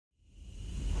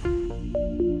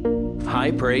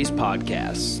High Praise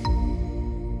Podcast.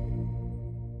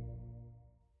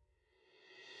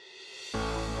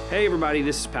 Hey everybody,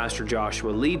 this is Pastor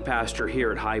Joshua, lead pastor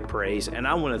here at High Praise, and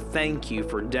I want to thank you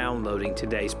for downloading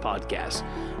today's podcast.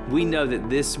 We know that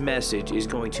this message is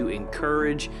going to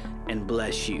encourage and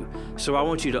bless you. So I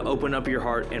want you to open up your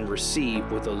heart and receive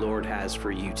what the Lord has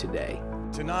for you today.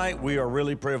 Tonight, we are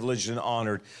really privileged and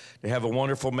honored to have a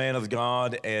wonderful man of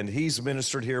God, and he's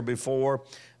ministered here before,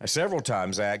 several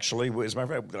times actually. As a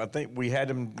matter of fact, I think we had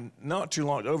him not too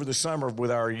long, over the summer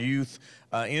with our youth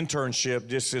internship,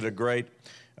 just did a great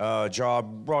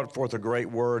job, brought forth a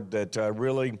great word that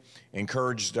really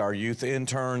encouraged our youth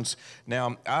interns.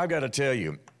 Now, I got to tell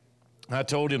you, I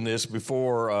told him this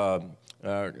before,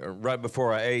 right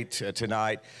before I ate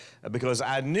tonight, because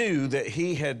I knew that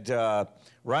he had,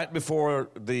 right before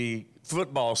the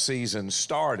football season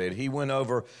started, he went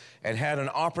over and had an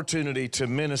opportunity to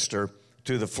minister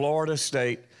to the Florida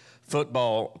State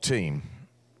football team.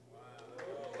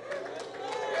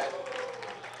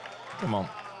 Come on.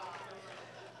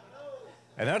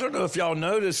 And I don't know if y'all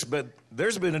noticed, but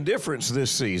there's been a difference this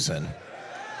season.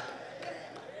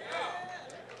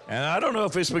 And I don't know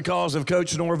if it's because of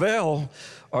Coach Norvell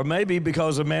or maybe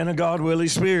because of man of God, Willie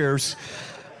Spears.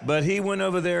 But he went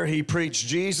over there, he preached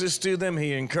Jesus to them,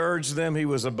 he encouraged them, he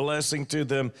was a blessing to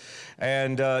them.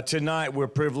 And tonight we're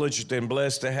privileged and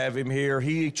blessed to have him here.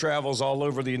 He travels all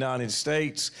over the United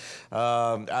States.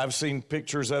 I've seen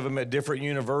pictures of him at different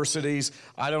universities.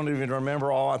 I don't even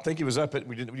remember all. I think he was up at,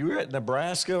 you were at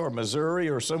Nebraska or Missouri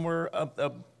or somewhere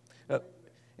up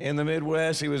in the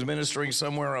Midwest. He was ministering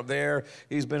somewhere up there.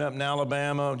 He's been up in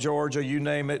Alabama, Georgia, you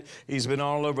name it. He's been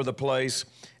all over the place.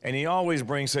 And he always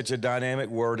brings such a dynamic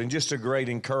word and just a great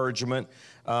encouragement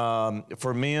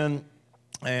for men.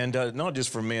 And not just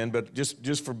for men, but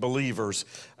just for believers.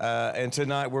 And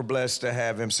tonight we're blessed to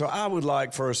have him. So I would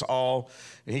like for us all,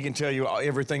 he can tell you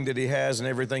everything that he has and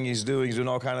everything he's doing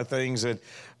all kind of things. And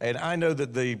I know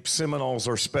that the Seminoles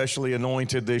are specially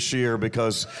anointed this year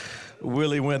because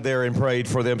Willie went there and prayed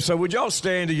for them. So would y'all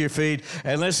stand to your feet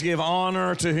and let's give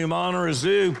honor to whom honor is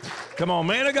due. Come on,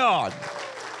 man of God,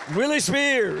 Willie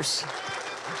Spears.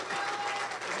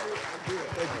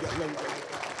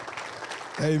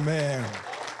 Amen.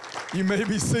 You may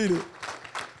be seated.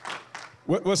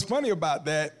 What's funny about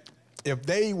that, if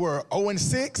they were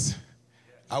 0-6,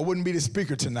 I wouldn't be the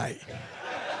speaker tonight.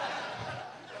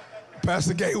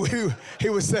 Pastor Gay, he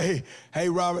would say, hey,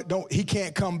 Robert, he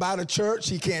can't come by the church.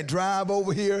 He can't drive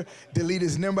over here. Delete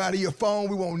his number out of your phone.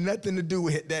 We want nothing to do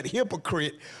with that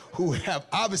hypocrite who have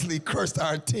obviously cursed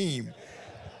our team.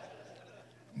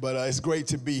 But it's great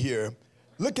to be here.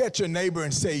 Look at your neighbor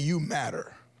and say, you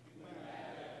matter.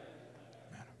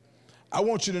 I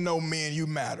want you to know, men, you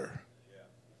matter.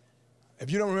 If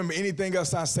you don't remember anything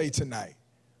else I say tonight,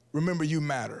 remember you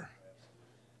matter.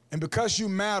 And because you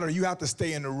matter, you have to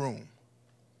stay in the room.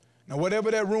 Now,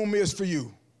 whatever that room is for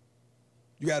you,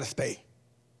 you got to stay.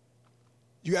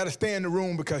 You got to stay in the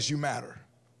room because you matter.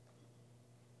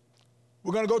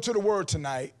 We're going to go to the Word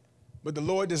tonight, but the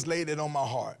Lord just laid it on my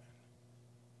heart.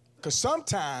 Because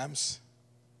sometimes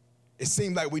it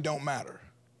seems like we don't matter.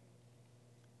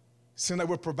 It seems like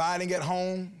we're providing at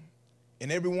home,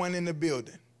 and everyone in the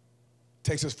building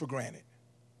takes us for granted.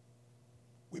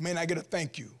 We may not get a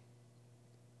thank you.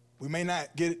 We may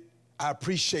not get, I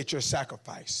appreciate your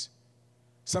sacrifice.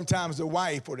 Sometimes the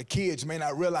wife or the kids may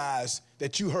not realize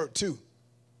that you hurt too,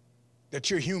 that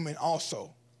you're human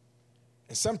also.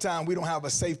 And sometimes we don't have a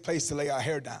safe place to lay our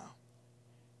hair down.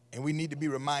 And we need to be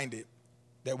reminded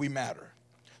that we matter.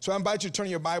 So I invite you to turn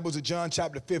your Bibles to John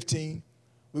chapter 15.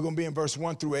 We're going to be in verse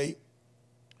 1 through 8.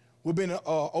 We'll be in the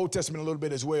Old Testament a little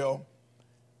bit as well.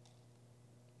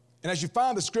 And as you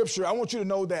find the scripture, I want you to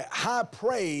know that high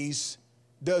praise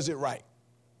does it right.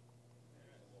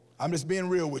 I'm just being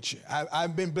real with you.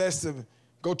 I've been blessed to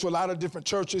go to a lot of different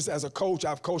churches. As a coach,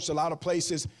 I've coached a lot of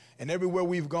places. And everywhere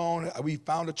we've gone, we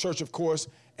found a church, of course.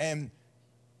 And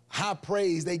high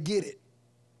praise, they get it.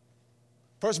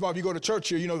 First of all, if you go to church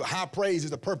here, you know high praise is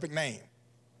the perfect name.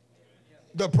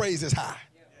 The praise is high.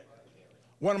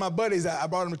 One of my buddies, I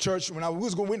brought him to church. When I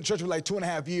was going to church for like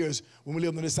 2.5 years when we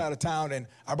lived on this side of town. And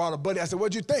I brought a buddy. I said,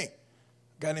 what'd you think?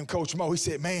 A guy named Coach Mo. He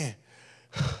said, man,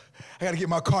 I got to get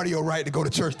my cardio right to go to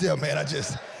church there, man.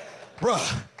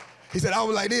 Bruh. He said, I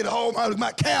was like this,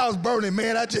 my calves burning,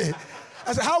 man. I said,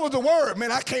 how was the word?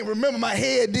 Man, I can't remember. My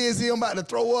head dizzy. I'm about to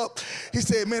throw up. He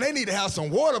said, man, they need to have some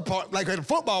water, like at a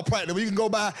football practice where you can go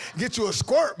by and get you a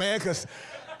squirt, man, because,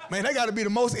 man, they got to be the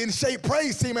most in-shape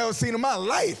praise team I've ever seen in my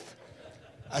life.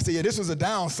 I said, yeah, this was a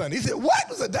down Sunday. He said, what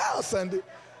was a down Sunday?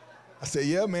 I said,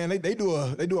 yeah, man, they do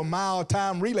a mile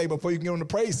time relay before you can get on the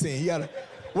praise scene. You gotta,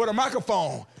 with a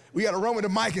microphone, we gotta run with the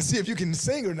mic and see if you can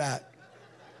sing or not.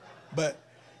 But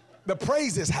the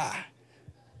praise is high.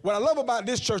 What I love about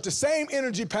this church, the same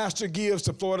energy Pastor gives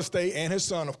to Florida State and his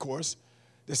son, of course,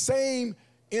 the same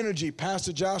energy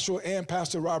Pastor Joshua and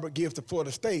Pastor Robert give to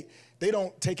Florida State, they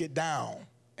don't take it down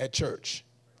at church.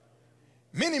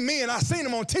 Many men, I've seen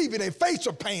them on TV, their face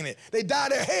are painted, they dye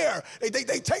their hair, they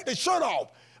take their shirt off.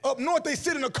 Up north, they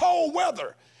sit in the cold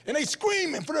weather, and they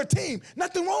screaming for their team.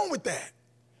 Nothing wrong with that.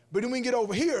 But then we get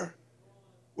over here,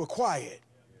 we're quiet.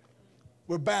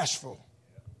 We're bashful.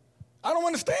 I don't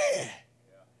understand.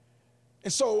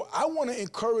 And so I want to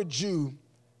encourage you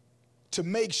to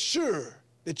make sure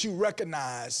that you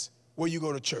recognize where you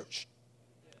go to church,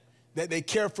 that they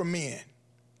care for men.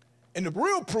 And the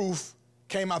real proof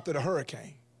came after the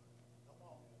hurricane.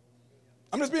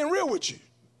 I'm just being real with you.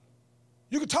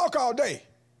 You can talk all day.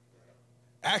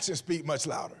 Actions speak much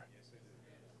louder.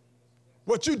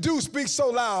 What you do speaks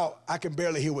so loud, I can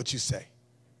barely hear what you say.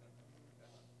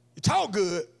 You talk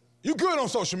good. You good on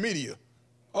social media.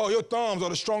 Oh, your thumbs are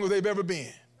the strongest they've ever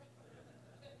been.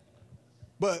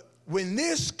 But when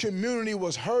this community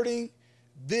was hurting,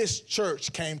 this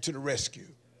church came to the rescue.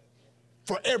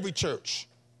 For every church,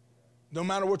 no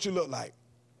matter what you look like.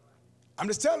 I'm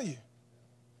just telling you,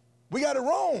 we got it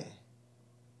wrong.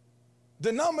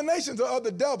 Denominations are of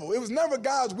the devil. It was never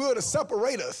God's will to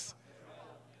separate us.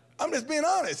 I'm just being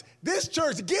honest. This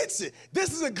church gets it.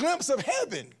 This is a glimpse of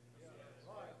heaven.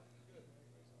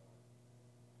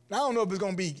 I don't know if it's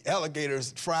going to be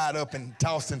alligators fried up and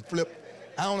tossed and flipped.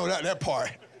 I don't know that part.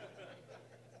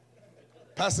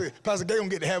 Pastor Gay going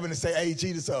to get to heaven and say, hey,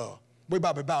 Jesus, where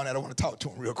Bobby Bowden at? I want to talk to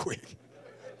him real quick.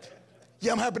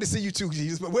 Yeah, I'm happy to see you too,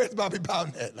 Jesus, but where's Bobby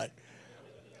Bowden at?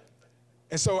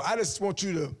 And so I just want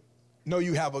you to know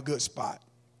you have a good spot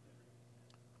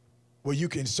where you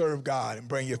can serve God and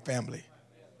bring your family.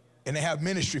 And they have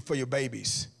ministry for your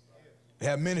babies. They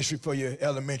have ministry for your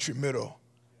elementary, middle.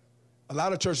 A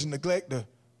lot of churches neglect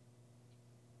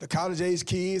the college-age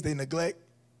kids. They neglect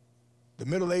the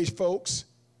middle-aged folks.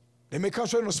 They may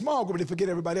concentrate on a small group, but they forget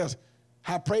everybody else.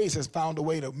 High Praise has found a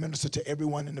way to minister to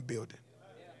everyone in the building.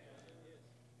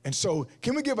 And so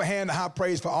can we give a hand to High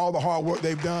Praise for all the hard work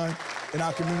they've done in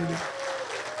our community?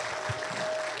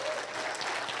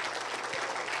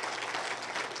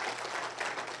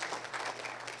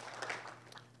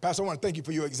 Pastor, I want to thank you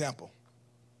for your example.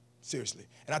 Seriously.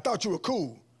 And I thought you were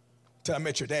cool until I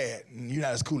met your dad. And you're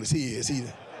not as cool as he is.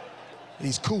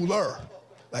 He's cooler.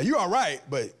 Like, you're all right,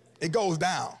 but it goes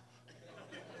down.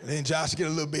 And then Josh get a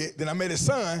little bit. Then I met his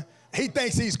son. He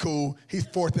thinks he's cool. He's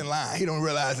fourth in line. He don't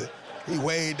realize it. He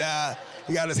way down.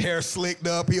 He got his hair slicked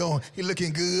up. He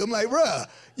looking good. I'm like, bruh,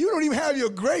 you don't even have your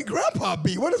great-grandpa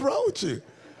beat. What is wrong with you?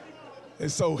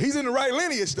 And so he's in the right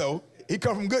lineage, though. He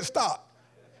come from good stock.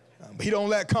 But he don't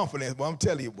lack confidence. But I'm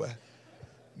telling you, boy,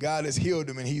 God has healed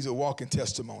him, and he's a walking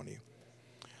testimony.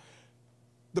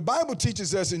 The Bible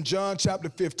teaches us in John chapter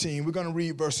 15, we're going to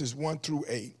read verses 1 through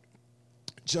 8.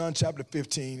 John chapter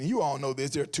 15, and you all know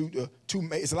this. There are two.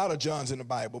 It's a lot of Johns in the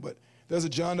Bible, but there's a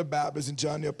John the Baptist and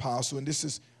John the Apostle, and this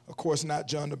is, of course, not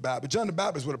John the Baptist. John the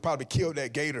Baptist would have probably killed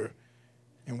that gator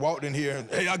and walked in here and,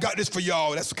 hey, I got this for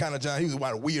y'all. That's the kind of John. He was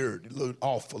kind of weird, a little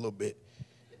off a little bit.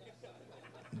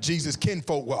 Jesus'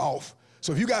 kinfolk were off.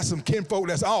 So if you got some kinfolk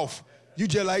that's off, you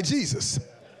just like Jesus.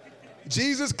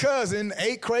 Jesus' cousin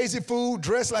ate crazy food,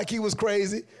 dressed like he was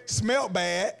crazy, smelled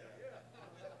bad.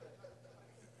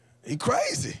 He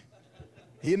crazy.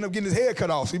 He ended up getting his hair cut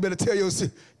off, so you better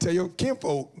tell your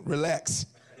kinfolk, relax.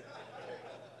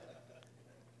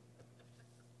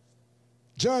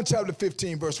 John chapter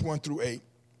 15, verse 1 through 8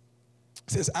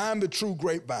 says, I am the true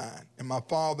grapevine, and my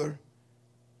Father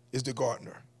is the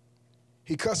gardener.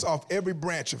 He cuts off every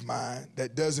branch of mine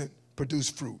that doesn't produce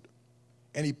fruit,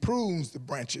 and he prunes the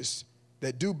branches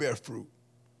that do bear fruit,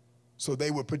 so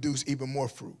they will produce even more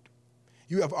fruit.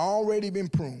 You have already been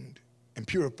pruned and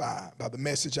purified by the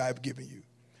message I have given you.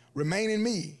 Remain in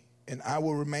me, and I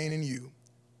will remain in you.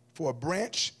 For a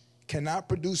branch cannot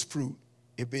produce fruit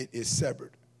if it is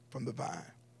severed from the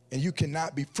vine, and you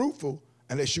cannot be fruitful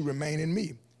unless you remain in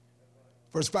me.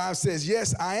 Verse 5 says,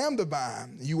 yes, I am the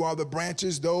vine. You are the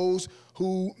branches. Those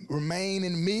who remain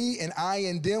in me and I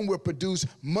in them will produce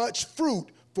much fruit,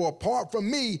 for apart from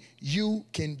me, you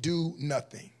can do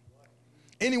nothing.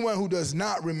 Anyone who does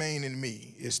not remain in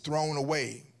me is thrown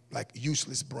away like a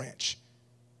useless branch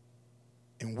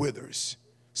and withers.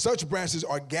 Such branches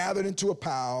are gathered into a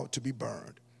pile to be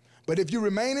burned. But if you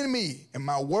remain in me and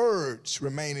my words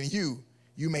remain in you,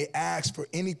 you may ask for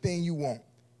anything you want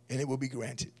and it will be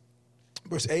granted.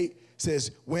 Verse 8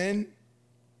 says, when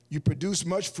you produce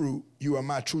much fruit, you are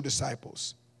my true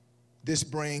disciples. This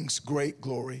brings great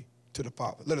glory to the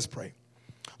Father. Let us pray.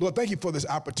 Lord, thank you for this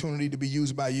opportunity to be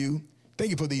used by you.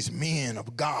 Thank you for these men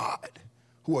of God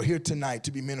who are here tonight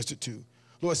to be ministered to.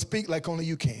 Lord, speak like only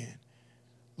you can.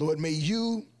 Lord, may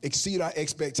you exceed our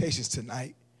expectations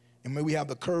tonight, and may we have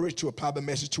the courage to apply the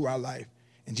message to our life.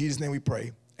 In Jesus' name we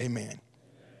pray, amen.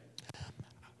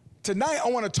 Tonight I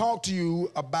want to talk to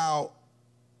you about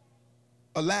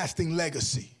a lasting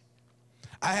legacy.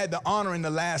 I had the honor in the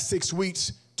last 6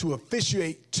 weeks to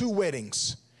officiate 2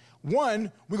 weddings.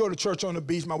 One, we go to church on the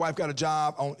beach. My wife got a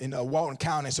job in Walton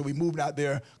County, so we moved out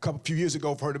there a few years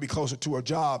ago for her to be closer to her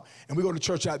job. And we go to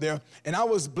church out there. And I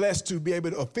was blessed to be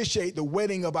able to officiate the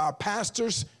wedding of our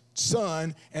pastor's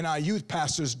son and our youth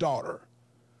pastor's daughter.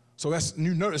 So it's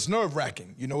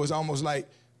nerve-wracking. You know, it's almost like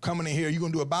coming in here, you're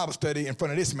going to do a Bible study in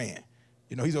front of this man.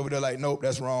 You know, he's over there like, nope,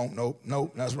 that's wrong.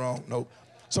 Nope, that's wrong. Nope.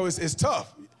 So it's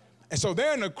tough. And so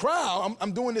there in the crowd,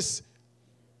 I'm doing this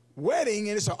wedding,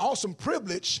 and it's an awesome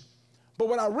privilege. But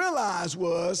what I realized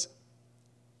was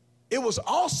it was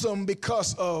awesome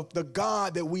because of the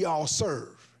God that we all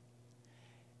serve.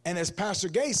 And as Pastor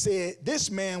Gay said,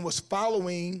 this man was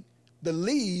following the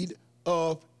lead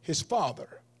of his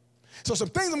father. So some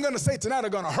things I'm going to say tonight are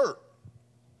going to hurt.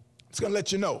 It's going to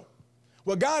let you know.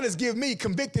 What God has given me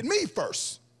convicted me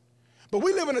first. But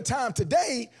we live in a time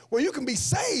today where you can be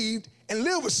saved and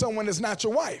live with someone that's not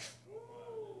your wife.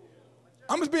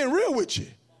 I'm just being real with you.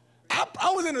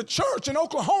 I was in a church in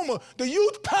Oklahoma. The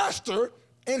youth pastor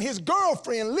and his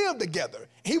girlfriend lived together.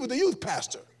 He was the youth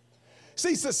pastor.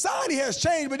 See, society has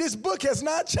changed, but this book has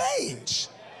not changed.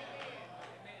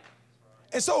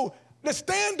 And so the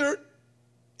standard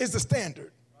is the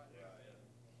standard.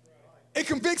 It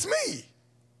convicts me.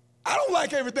 I don't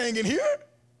like everything in here.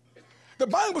 The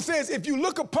Bible says if you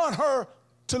look upon her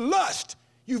to lust,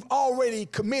 you've already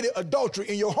committed adultery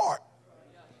in your heart.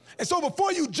 And so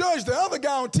before you judge the other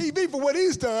guy on TV for what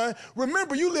he's done,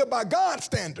 remember you live by God's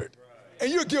standard,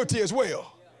 and you're guilty as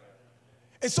well.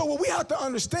 And so what we have to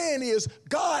understand is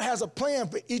God has a plan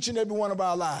for each and every one of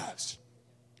our lives.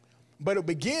 But it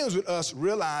begins with us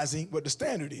realizing what the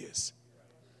standard is.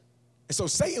 And so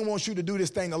Satan wants you to do this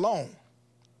thing alone.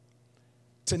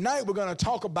 Tonight we're going to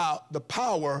talk about the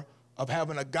power of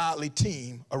having a godly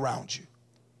team around you.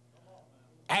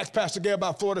 I asked Pastor Gay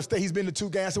about Florida State. He's been to 2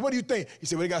 games. I said, what do you think? He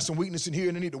said, well, they got some weakness in here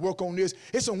and they need to work on this.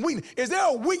 It's some weakness. Is there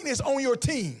a weakness on your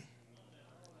team?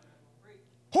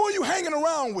 Who are you hanging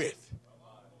around with?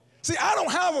 See, I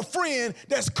don't have a friend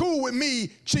that's cool with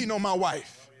me cheating on my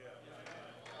wife.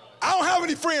 I don't have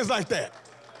any friends like that.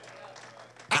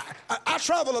 I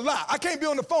travel a lot. I can't be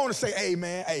on the phone and say, hey,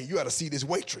 man, you got to see this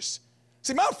waitress.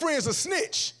 See, my friend's a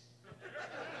snitch.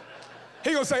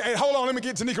 He gonna say, hey, hold on, let me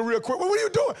get Tanika real quick. Well, what are you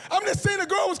doing? I'm just saying the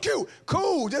girl was cute.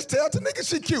 Cool, just tell Tanika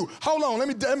she cute. Hold on, let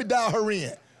me dial her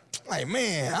in. Like,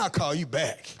 man, I'll call you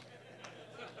back.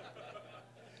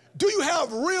 Do you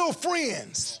have real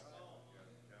friends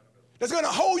that's gonna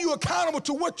hold you accountable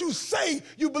to what you say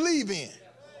you believe in?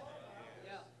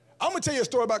 I'm gonna tell you a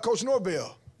story about Coach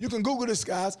Norvell. You can Google this,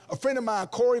 guys. A friend of mine,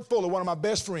 Corey Fuller, one of my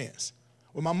best friends.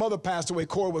 When my mother passed away,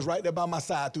 Corey was right there by my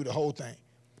side through the whole thing.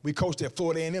 We coached at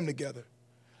Florida A&M together.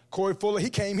 Corey Fuller, he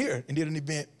came here and did an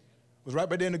event. Was right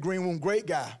back there in the green room, great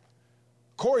guy.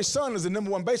 Corey's son is the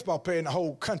 #1 baseball player in the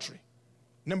whole country.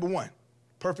 #1.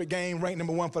 Perfect game, ranked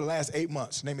 #1 for the last 8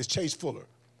 months. His name is Chase Fuller.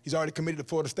 He's already committed to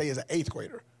Florida State as an 8th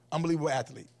grader. Unbelievable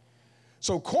athlete.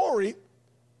 So Corey,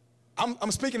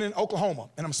 I'm speaking in Oklahoma,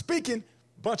 and I'm speaking,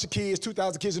 bunch of kids,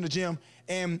 2,000 kids in the gym,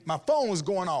 and my phone was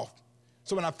going off.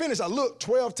 So when I finished, I looked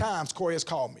 12 times Corey has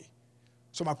called me.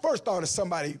 So my first thought is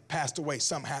somebody passed away,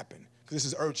 something happened, because this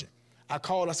is urgent. I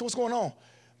called, I said, what's going on?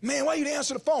 Man, why you didn't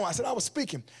answer the phone? I said, I was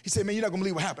speaking. He said, man, you're not gonna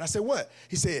believe what happened. I said, what?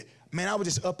 He said, man, I was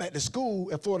just up at the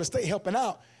school at Florida State helping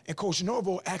out, and Coach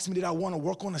Norvell asked me did I want to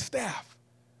work on the staff.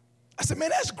 I said, man,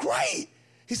 that's great.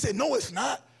 He said, no, it's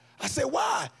not. I said,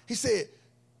 why? He said,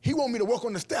 he want me to work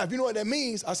on the staff. You know what that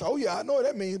means? I said, oh yeah, I know what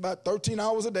that means, about 13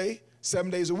 hours a day, 7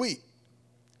 days a week.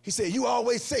 He said, you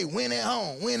always say win at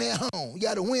home, win at home. You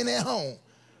gotta win at home.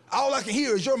 All I can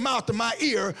hear is your mouth to my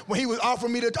ear when he was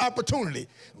offering me the opportunity.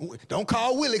 Don't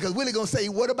call Willie, because Willie gonna say,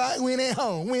 what about win at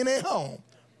home, win at home?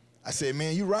 I said,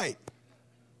 man, you're right.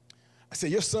 I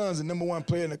said, your son's the #1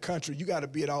 player in the country. You gotta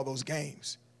be at all those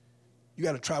games. You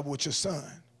gotta travel with your son.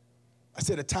 I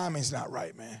said, the timing's not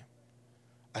right, man.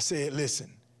 I said,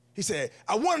 listen. He said,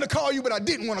 I wanted to call you, but I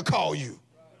didn't want to call you.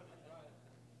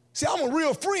 See, I'm a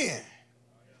real friend.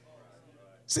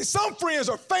 See, some friends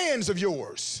are fans of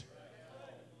yours.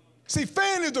 See,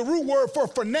 fan is the root word for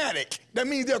fanatic. That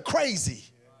means they're crazy.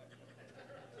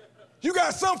 You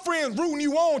got some friends rooting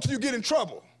you on till you get in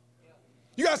trouble.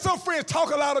 You got some friends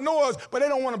talk a lot of noise, but they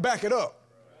don't want to back it up.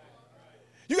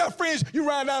 You got friends, you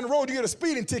ride down the road, you get a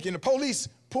speeding ticket, and the police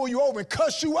pull you over and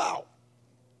cuss you out.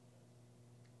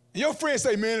 And your friends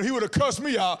say, man, if he would have cussed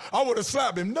me out, I would have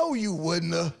slapped him. No, you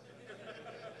wouldn't have.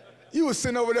 You were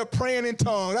sitting over there praying in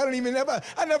tongues.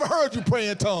 I never heard you pray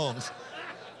in tongues.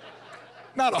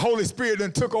 Now the Holy Spirit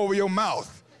done took over your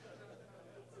mouth.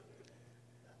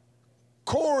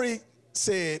 Corey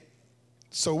said,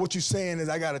 so what you saying is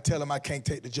I got to tell him I can't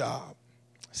take the job.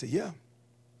 I said, yeah.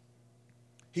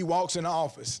 He walks in the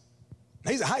office.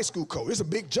 Now, he's a high school coach. It's a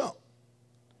big jump.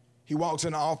 He walks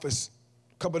in the office.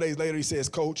 A couple of days later, he says,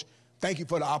 Coach, thank you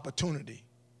for the opportunity,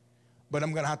 but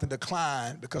I'm going to have to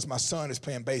decline because my son is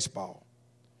playing baseball,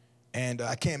 and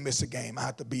I can't miss a game. I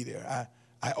have to be there.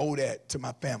 I owe that to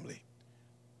my family.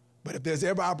 But if there's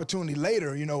ever opportunity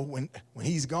later, you know, when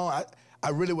he's gone, I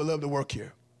really would love to work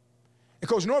here. And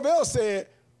Coach Norvell said,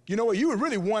 you know what, you were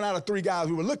really one out of three guys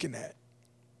we were looking at.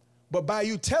 But by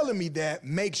you telling me that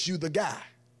makes you the guy.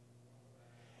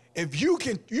 If you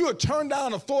will turn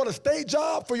down a Florida State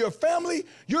job for your family,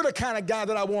 you're the kind of guy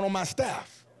that I want on my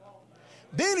staff.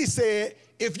 Then he said,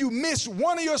 if you miss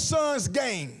one of your son's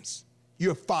games,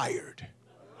 you're fired.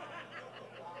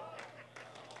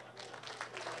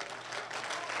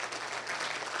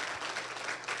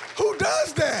 Who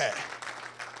does that?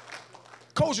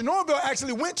 Coach Norville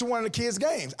actually went to one of the kids'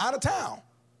 games out of town.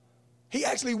 He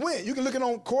actually went. You can look it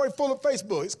on Corey Fuller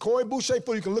Facebook. It's Corey Boucher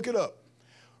Fuller. You can look it up.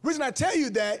 The reason I tell you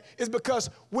that is because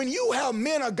when you have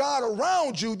men of God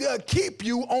around you, they'll keep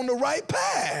you on the right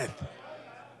path.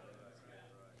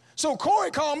 So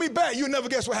Corey called me back. You'll never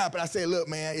guess what happened. I said, look,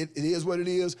 man, it is what it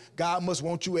is. God must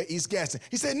want you at East Gaston.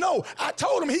 He said, no, I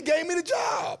told him. He gave me the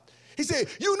job. He said,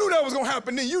 you knew that was going to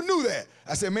happen then. You knew that.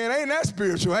 I said, man, I ain't that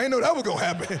spiritual. I ain't know that was going to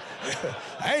happen.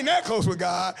 I ain't that close with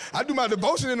God. I do my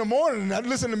devotion in the morning, and I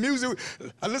listen to music.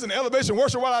 I listen to elevation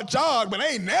worship while I jog, but I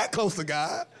ain't that close to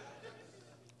God.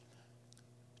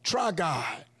 Try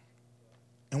God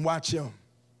and watch him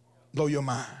blow your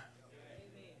mind.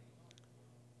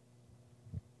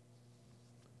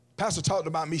 Pastor talked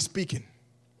about me speaking.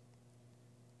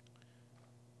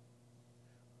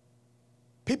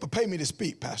 People pay me to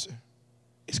speak, Pastor.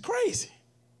 It's crazy.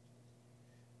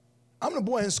 I'm the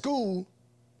boy in school.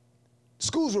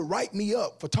 Schools would write me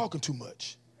up for talking too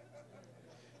much.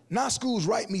 Now schools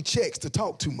write me checks to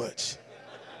talk too much.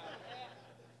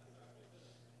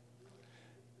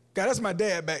 God, that's my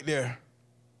dad back there.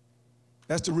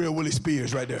 That's the real Willie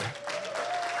Spears right there.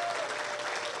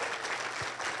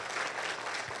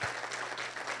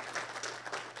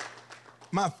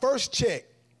 My first check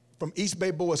from East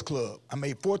Bay Boys Club, I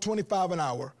made $4.25 an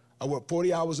hour. I worked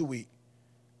 40 hours a week.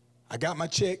 I got my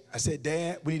check. I said,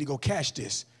 Dad, we need to go cash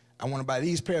this. I want to buy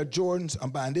these pair of Jordans.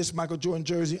 I'm buying this Michael Jordan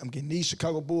jersey. I'm getting these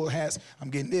Chicago Bull hats. I'm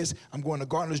getting this. I'm going to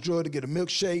Gardner's Drug to get a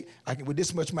milkshake. With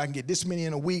this much money, I can get this many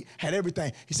in a week. Had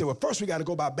everything. He said, well, first we got to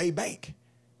go by Bay Bank,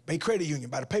 Bay Credit Union,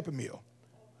 by the paper mill.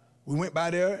 We went by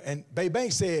there, and Bay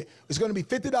Bank said, it's going to be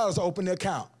 $50 to open the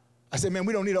account. I said, man,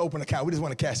 we don't need to open an account. We just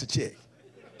want to cash the check.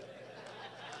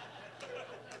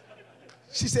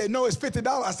 She said, no, it's $50.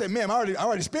 I said, ma'am, I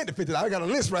already spent the $50. I got a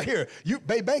list right here.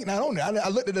 Bay Bank not on there. I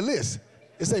looked at the list.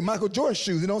 It say Michael Jordan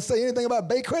shoes. It don't say anything about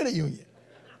Bay Credit Union.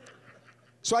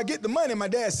 So I get the money, and my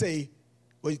dad say,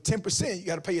 well, 10%, you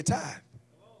got to pay your tithe.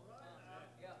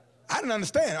 I didn't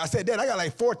understand. I said, Dad, I got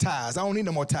like 4 tithes. I don't need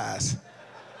no more tithes.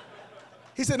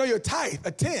 He said, no, your tithe,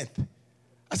 a 10th.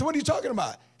 I said, what are you talking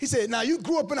about? He said, now you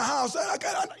grew up in a house.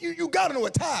 You got to know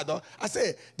a tithe, though. I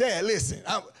said, Dad, listen,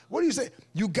 what do you say?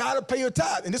 You got to pay your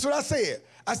tithe. And this is what I said.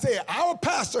 I said, our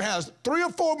pastor has 3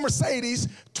 or 4 Mercedes,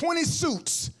 20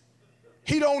 suits.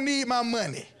 He don't need my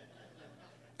money.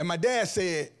 And my dad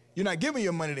said, you're not giving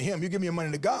your money to him. You're giving your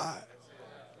money to God.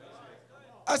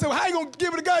 I said, well, how you going to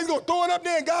give it to God? He's going to throw it up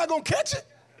there and God going to catch it?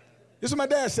 This is what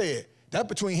my dad said. That's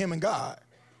between him and God.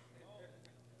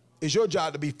 It's your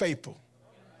job to be faithful.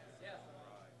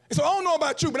 And so I don't know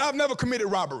about you, but I've never committed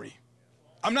robbery.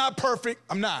 I'm not perfect.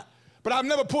 I'm not. But I've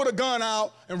never pulled a gun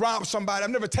out and robbed somebody. I've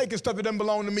never taken stuff that doesn't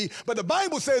belong to me. But the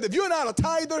Bible says if you're not a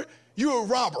tither, you're a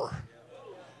robber.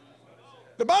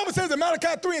 The Bible says in Malachi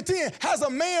 3:10, has a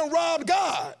man robbed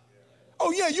God?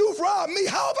 Oh, yeah, you've robbed me.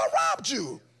 How have I robbed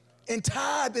you? In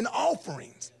tithe and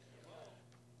offerings.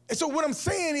 And so what I'm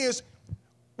saying is,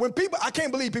 when people, I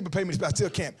can't believe people pay me this, I still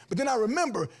can't. But then I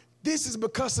remember, this is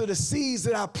because of the seeds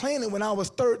that I planted when I was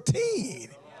 13.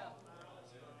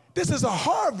 This is a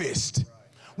harvest.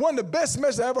 One of the best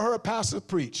messages I ever heard pastors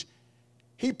preach.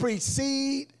 He preached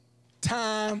seed,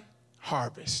 time,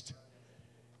 harvest.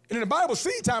 And in the Bible,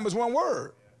 seed time is one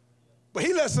word. But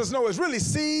he lets us know it's really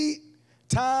seed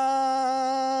time,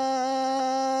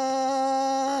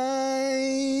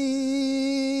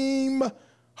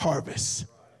 harvest.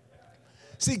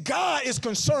 See, God is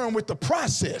concerned with the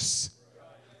process.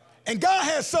 And God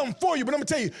has something for you, but I'm going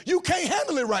to tell you, you can't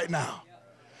handle it right now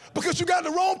because you got the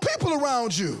wrong people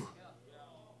around you.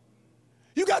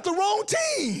 You got the wrong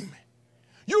team.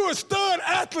 You're a stud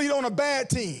athlete on a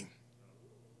bad team.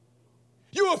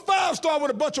 You're a 5-star with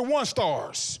a bunch of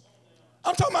 1-stars.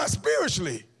 I'm talking about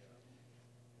spiritually.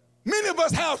 Many of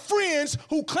us have friends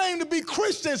who claim to be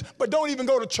Christians but don't even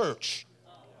go to church.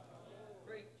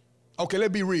 Okay,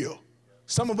 let's be real.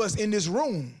 Some of us in this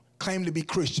room claim to be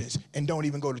Christians and don't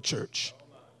even go to church.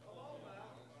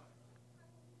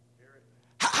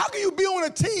 How can you be on a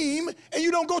team and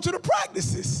you don't go to the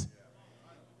practices?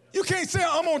 You can't say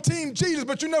I'm on Team Jesus,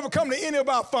 but you never come to any of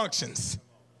our functions.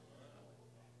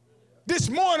 This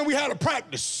morning we had a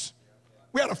practice.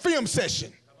 We had a film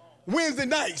session. Wednesday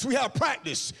nights we have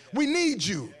practice. We need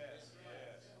you.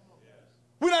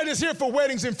 We're not just here for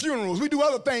weddings and funerals. We do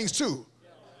other things too.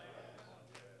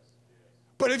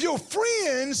 But if your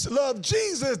friends love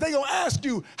Jesus, they're going to ask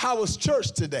you, how was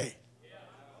church today?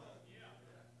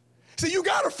 See, you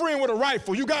got a friend with a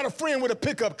rifle. You got a friend with a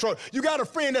pickup truck. You got a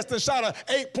friend that's done shot a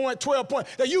 8-point, 12-point.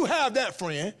 That you have that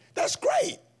friend. That's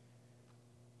great.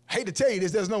 I hate to tell you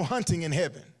this, there's no hunting in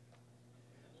heaven.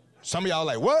 Some of y'all are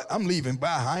like, what? I'm leaving.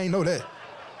 Bye. I ain't know that.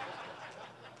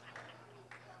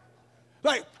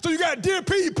 Like, so you got deer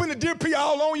pea, you putting the deer pea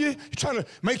all on you. You're trying to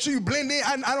make sure you blend in.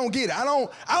 I don't get it. I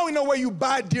don't even know where you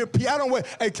buy deer pea. I don't where.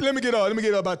 Hey, let me get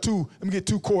about 2. Let me get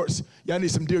 2 quarts. Y'all need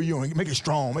some deer urine. Make it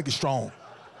strong. Make it strong.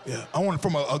 Yeah, I want it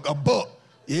from a buck.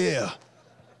 Yeah.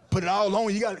 Put it all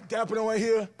on. You got to tap it on right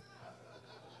here.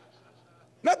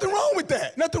 Nothing wrong with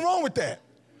that. Nothing wrong with that.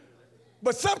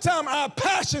 But sometimes our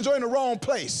passions are in the wrong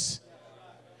place.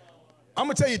 I'm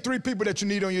going to tell you 3 people that you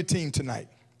need on your team tonight.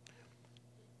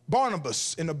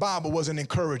 Barnabas in the Bible was an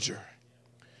encourager.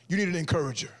 You need an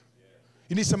encourager.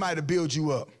 You need somebody to build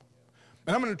you up.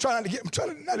 And I'm trying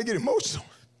not to get emotional.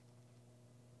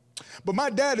 But my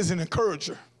dad is an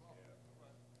encourager.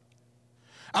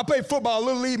 I played football,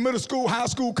 little league, middle school, high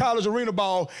school, college, arena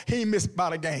ball. He missed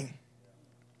about a game.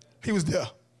 He was there.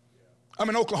 I'm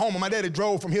in Oklahoma. My daddy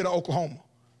drove from here to Oklahoma.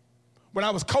 When I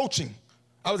was coaching,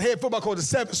 I was head football coach at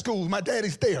 7 schools. My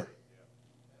daddy's there.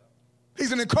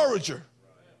 He's an encourager.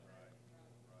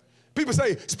 People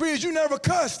say, Spears, you never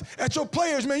cussed at your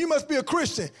players, man. You must be a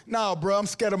Christian. Nah, bro, I'm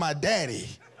scared of my daddy.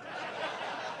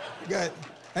 Ain't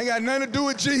got nothing to do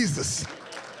with Jesus.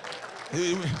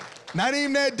 Not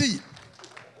even that deep.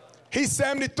 He's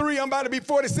 73, I'm about to be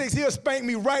 46. He'll spank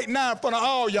me right now in front of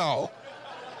all y'all.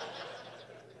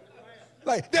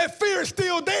 Like, that fear is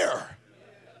still there.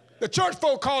 The church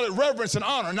folk call it reverence and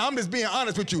honor. Now, I'm just being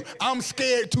honest with you. I'm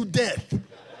scared to death.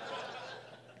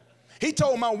 He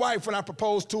told my wife when I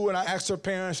proposed to her and I asked her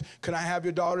parents, could I have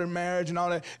your daughter in marriage and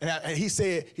all that? And he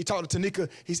said, he talked to Tanika,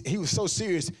 he was so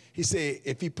serious. He said,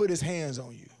 if he put his hands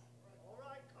on you. All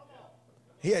right, come on.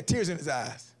 He had tears in his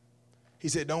eyes. He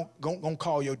said, don't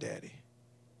call your daddy.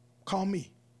 Call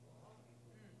me.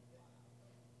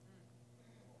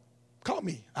 Call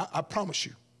me. I promise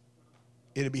you,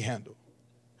 it'll be handled.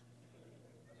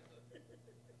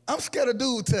 I'm scared of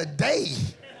dude today.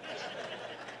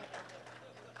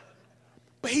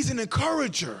 But he's an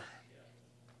encourager.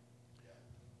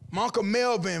 My Uncle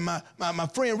Melvin, my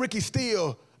friend Ricky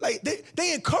Steele, like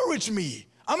they encourage me.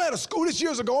 I'm at a school, this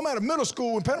years ago, I'm at a middle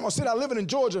school in Panama City. I live in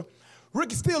Georgia.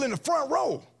 Ricky Steele in the front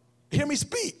row, hear me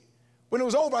speak. When it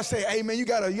was over, I said, hey man, you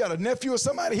got a nephew or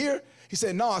somebody here? He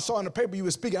said, no, I saw in the paper you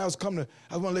were speaking. I want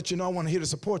to let you know I want to here to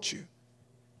support you.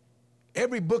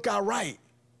 Every book I write,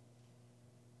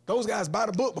 those guys buy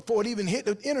the book before it even hit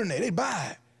the internet. They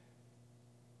buy it.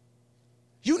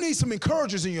 You need some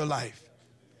encouragers in your life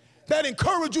that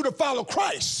encourage you to follow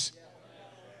Christ.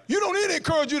 You don't need to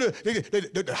encourage you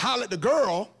to holler at the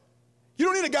girl. You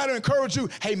don't need a guy to encourage you,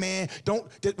 hey man,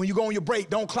 when you go on your break,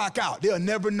 don't clock out. They'll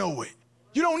never know it.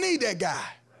 You don't need that guy.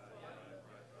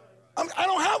 I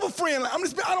don't have a friend.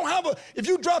 If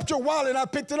you dropped your wallet and I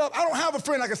picked it up, I don't have a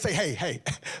friend I can say, hey,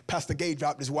 Pastor Gay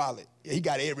dropped his wallet. Yeah, he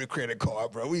got every credit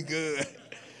card, bro. We good.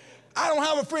 I don't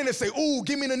have a friend that say, ooh,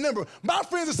 give me the number. My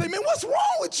friends will say, man, what's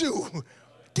wrong with you?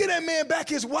 Get that man back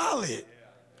his wallet.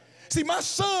 See, my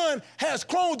son has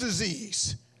Crohn's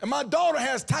disease, and my daughter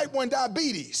has type 1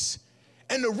 diabetes.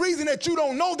 And the reason that you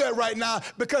don't know that right now,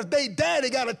 because they daddy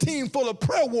got a team full of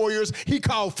prayer warriors he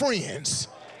called friends.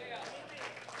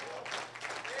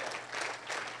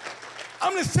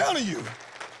 I'm just telling you.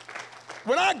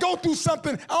 When I go through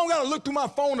something, I don't got to look through my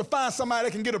phone to find somebody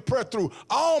that can get a prayer through.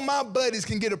 All my buddies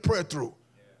can get a prayer through.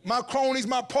 My cronies,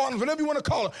 my partners, whatever you want to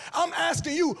call them. I'm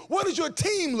asking you, what does your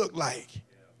team look like?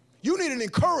 You need an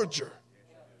encourager.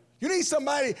 You need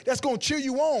somebody that's going to cheer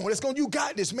you on. You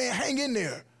got this, man. Hang in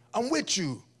there. I'm with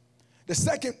you. The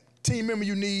second team member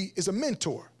you need is a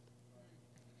mentor.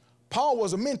 Paul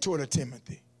was a mentor to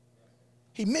Timothy.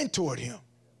 He mentored him.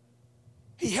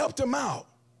 He helped him out.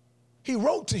 He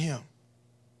wrote to him.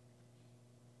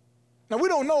 Now, we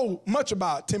don't know much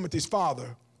about Timothy's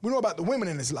father. We know about the women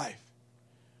in his life.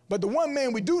 But the one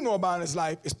man we do know about in his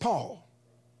life is Paul.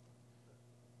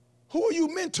 Who are you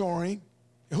mentoring,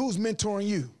 and who's mentoring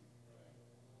you?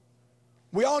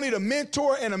 We all need a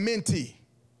mentor and a mentee.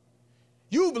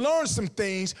 You've learned some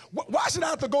things. Why should I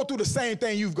have to go through the same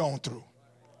thing you've gone through?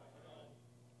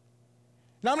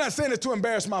 Now, I'm not saying it to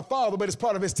embarrass my father, but it's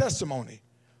part of his testimony.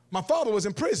 My father was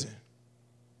in prison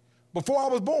before I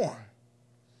was born.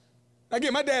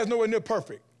 Again, my dad's nowhere near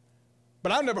perfect,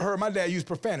 but I've never heard my dad use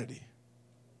profanity,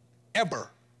 ever.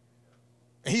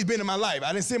 And he's been in my life.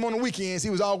 I didn't see him on the weekends. He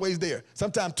was always there,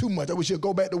 sometimes too much. I wish he'd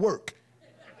go back to work.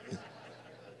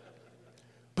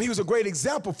 But he was a great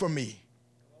example for me.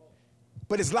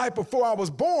 But his life before I was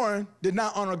born did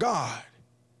not honor God.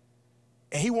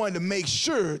 And he wanted to make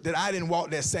sure that I didn't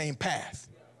walk that same path.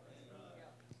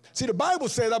 See, the Bible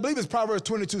says, I believe it's Proverbs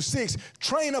 22:6,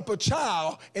 train up a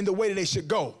child in the way that they should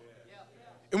go.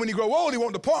 And when he grow old, he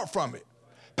won't depart from it.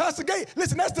 Pastor Gay,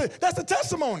 listen, that's the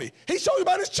testimony. He showed you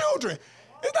about his children.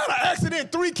 It's not an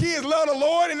accident 3 kids love the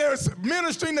Lord and they're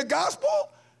ministering the gospel.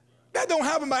 That don't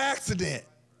happen by accident.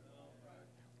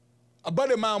 A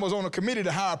buddy of mine was on a committee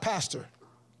to hire a pastor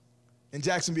in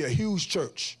Jacksonville, a huge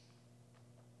church.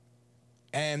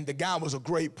 And the guy was a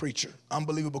great preacher,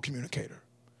 unbelievable communicator.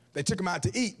 They took him out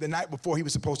to eat the night before he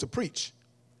was supposed to preach.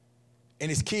 And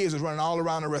his kids was running all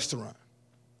around the restaurant.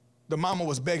 The mama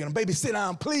was begging him, baby, sit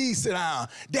down, please sit down.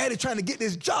 Daddy trying to get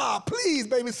this job, please,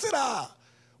 baby, sit down.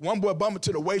 One boy bumped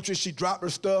into the waitress, she dropped her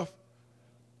stuff.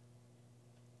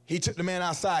 He took the man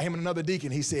outside, him and another deacon.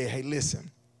 He said, hey,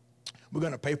 listen, we're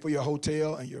gonna pay for your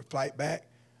hotel and your flight back,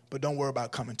 but don't worry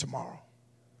about coming tomorrow.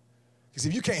 Because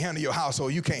if you can't handle your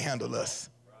household, you can't handle us.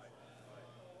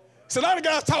 So a lot of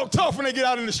guys talk tough when they get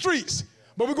out in the streets,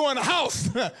 but we go in the house.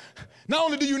 Not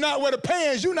only do you not wear the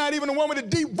pants, you're not even the one with a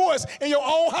deep voice in your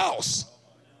own house.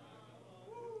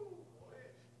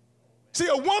 See,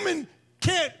 a woman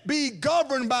can't be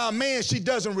governed by a man she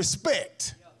doesn't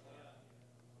respect.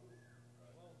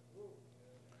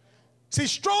 See,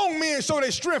 strong men show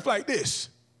their strength like this.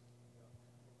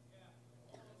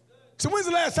 So when's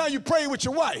the last time you prayed with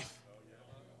your wife?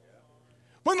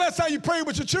 When's the last time you prayed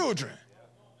with your children?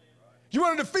 You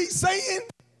want to defeat Satan?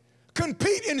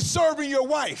 Compete in serving your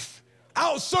wife.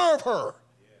 Outserve her.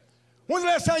 When's the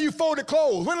last time you folded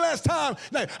clothes? When's the last time,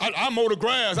 like, I mow the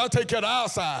grass, I'll take care of the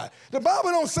outside. The Bible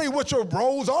don't say what your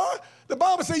roles are. The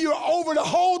Bible says you're over the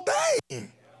whole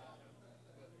thing.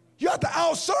 You have to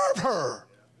outserve her.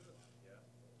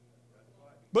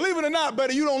 Believe it or not,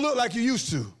 buddy, you don't look like you used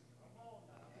to.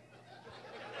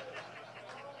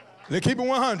 Let's keep it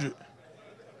 100.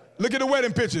 Look at the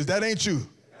wedding pictures. That ain't you.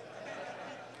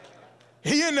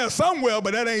 He in there somewhere,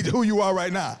 but that ain't who you are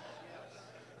right now.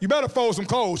 You better fold some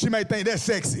clothes. She may think that's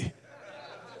sexy.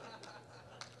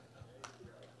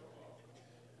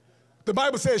 The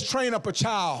Bible says train up a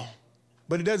child,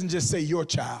 but it doesn't just say your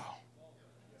child.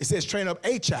 It says train up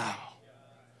a child.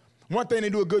 One thing they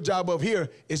do a good job of here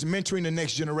is mentoring the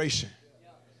next generation.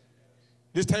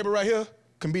 This table right here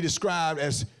can be described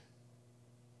as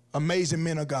amazing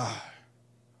men of God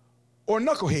or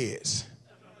knuckleheads.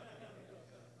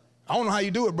 I don't know how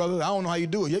you do it, brother. I don't know how you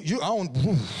do it.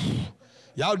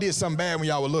 Y'all did something bad when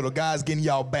y'all were little. God's getting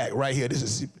y'all back right here. This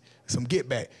is some get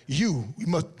back. You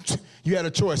had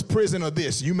a choice, prison or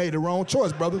this. You made the wrong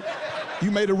choice, brother.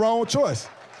 You made the wrong choice.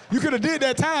 You could have did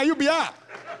that time. You'd be out.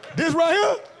 This right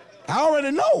here, I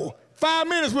already know. 5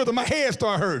 minutes with him, my head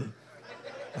start hurting.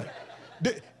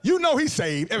 You know he's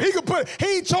saved. If he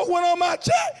ain't choke one on my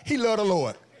check, he love the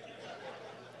Lord.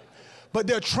 But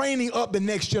they're training up the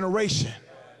next generation.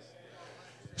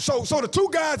 So the 2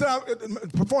 guys that I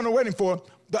performed the wedding for,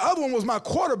 the other one was my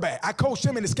quarterback. I coached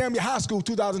him in Escambia High School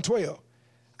 2012.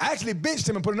 I actually benched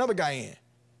him and put another guy in.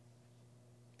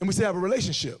 And we still have a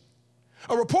relationship.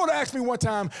 A reporter asked me one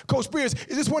time, Coach Spears,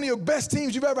 is this one of your best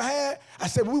teams you've ever had? I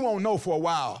said, well, we won't know for a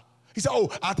while. He said, oh,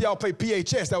 after y'all play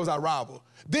PHS, that was our rival.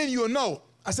 Then you'll know.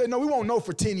 I said, no, we won't know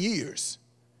for 10 years.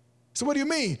 So what do you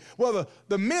mean? Well,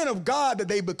 the men of God that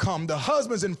they become, the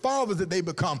husbands and fathers that they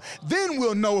become, then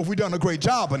we'll know if we've done a great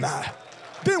job or not.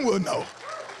 Then we'll know.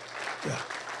 Yeah.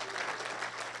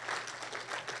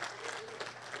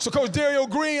 So Coach Dario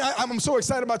Green, I'm so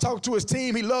excited about talking to his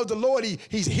team. He loves the Lord.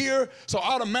 He's here. So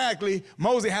automatically,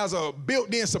 Mosey has a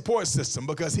built-in support system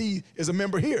because he is a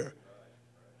member here.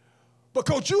 But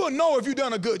Coach, you will know if you've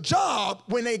done a good job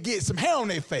when they get some hair on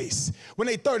their face, when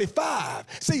they 35.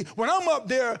 See, when I'm up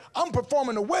there, I'm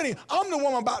performing the wedding, I'm the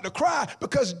one about to cry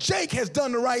because Jake has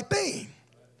done the right thing.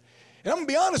 And I'm going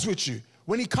to be honest with you.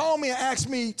 When he called me and asked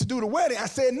me to do the wedding, I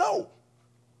said no.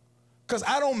 Because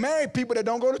I don't marry people that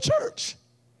don't go to church.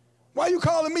 Why are you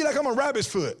calling me like I'm a rabbit's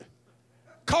foot?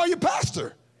 Call your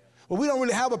pastor. Well, we don't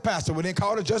really have a pastor. We didn't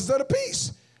call the justice of the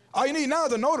peace. All you need now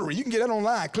is a notary. You can get that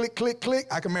online. Click, click, click.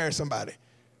 I can marry somebody.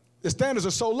 The standards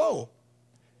are so low.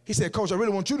 He said, Coach, I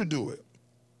really want you to do it.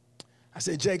 I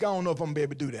said, Jake, I don't know if I'm going to be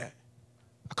able to do that.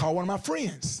 I called one of my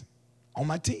friends on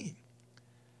my team.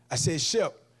 I said,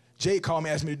 Shep, Jake called me,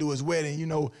 asked me to do his wedding. You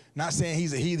know, not saying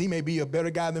he's a heathen. He may be a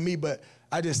better guy than me, but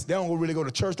they don't really go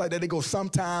to church like that. They go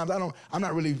sometimes. I'm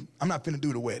not finna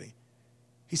do the wedding.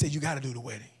 He said, you got to do the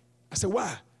wedding. I said, why?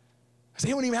 I said,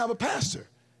 he don't even have a pastor.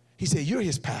 He said, you're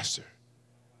his pastor.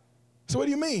 So what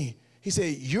do you mean? He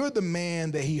said, you're the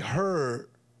man that he heard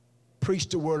preach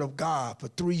the word of God for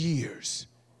 3 years.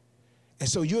 And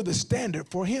so you're the standard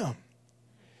for him.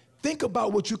 Think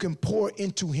about what you can pour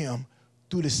into him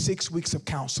through the 6 weeks of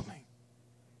counseling.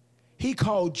 He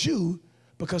called you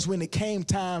because when it came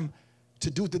time to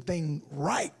do the thing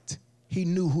right, he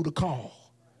knew who to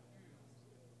call.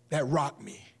 That rocked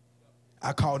me.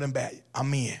 I called him back.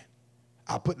 I'm in.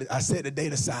 I set the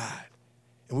date aside,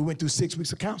 and we went through 6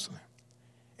 weeks of counseling,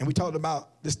 and we talked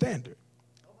about the standard.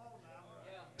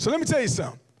 So let me tell you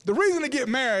something. The reason to get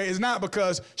married is not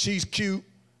because she's cute,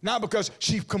 not because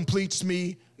she completes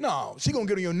me. No, she's going to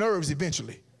get on your nerves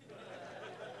eventually.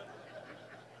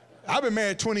 I've been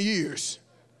married 20 years.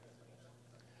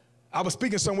 I was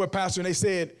speaking somewhere, Pastor, and they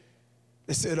said,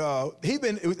 at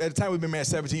the time we've been married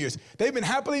 17 years. They've been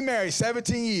happily married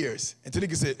 17 years. And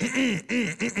Tanika said,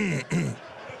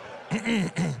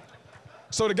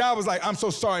 So the guy was like, I'm so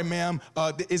sorry, ma'am.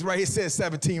 It's right here, it says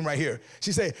 17 right here.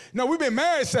 She said, no, we've been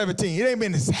married 17. It ain't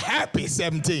been happy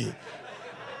 17.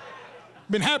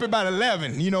 Been happy about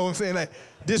 11, you know what I'm saying? Like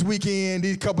this weekend,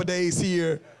 these couple days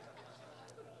here.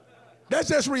 That's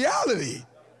just reality.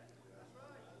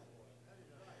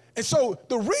 And so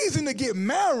the reason to get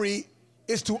married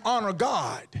is to honor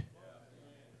God.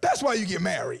 That's why you get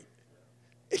married.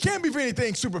 It can't be for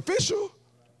anything superficial.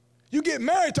 You get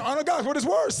married to honor God. That's what his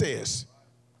word says.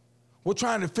 We're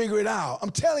trying to figure it out.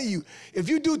 I'm telling you, if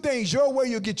you do things your way,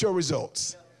 you'll get your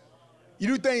results. You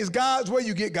do things God's way,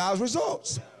 you get God's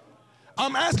results.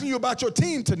 I'm asking you about your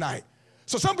team tonight.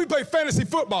 So some people play fantasy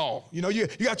football. You know, you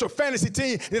got your fantasy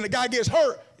team, and then the guy gets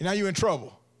hurt, and now you're in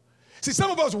trouble. See,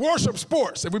 some of us worship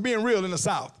sports, if we're being real in the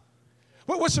South.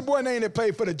 What's your boy name that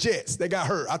played for the Jets that got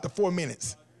hurt after 4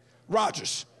 minutes?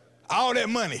 Rodgers. All that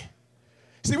money.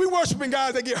 See, we worshiping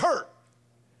guys that get hurt.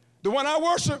 The one I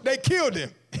worship, they killed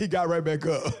him. He got right back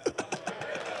up.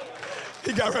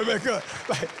 He got right back up.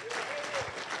 Like,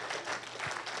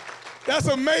 that's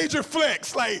a major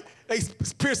flex. Like, they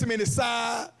pierced him in his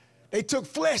side. They took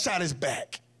flesh out his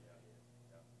back.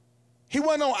 He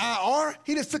wasn't on IR.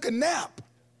 He just took a nap.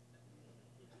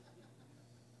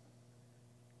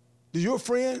 Do your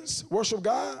friends worship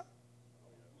God?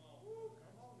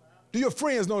 Do your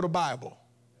friends know the Bible?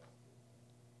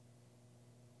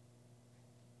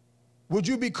 Would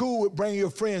you be cool with bringing your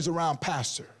friends around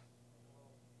pastor?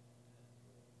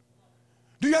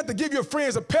 Do you have to give your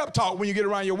friends a pep talk when you get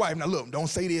around your wife? Now look, don't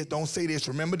say this,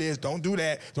 remember this, don't do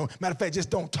that. Matter of fact, just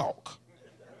don't talk.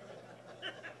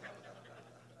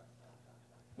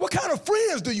 What kind of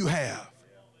friends do you have?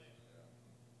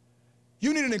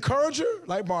 You need an encourager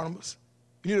like Barnabas.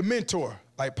 You need a mentor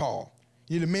like Paul.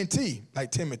 You need a mentee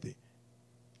like Timothy.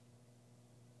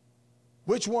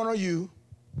 Which one are you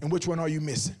and which one are you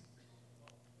missing?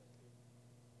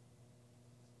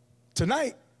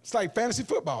 Tonight, it's like fantasy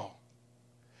football.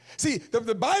 See,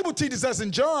 the Bible teaches us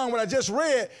in John, what I just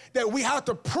read, that we have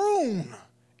to prune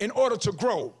in order to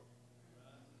grow.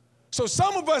 So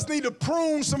some of us need to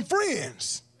prune some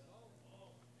friends.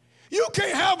 You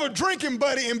can't have a drinking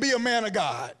buddy and be a man of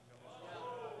God.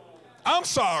 I'm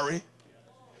sorry.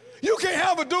 You can't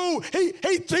have a dude,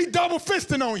 he double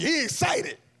fisting on you. He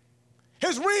excited.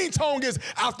 His ringtone is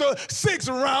after 6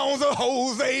 rounds of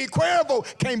Jose Cuervo.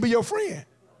 Can't be your friend.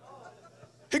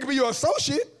 He could be your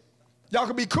associate. Y'all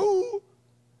could be cool.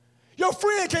 Your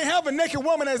friend can't have a naked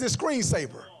woman as his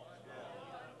screensaver.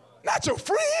 Not your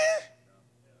friend.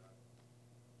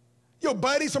 Your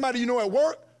buddy, somebody you know at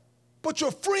work. But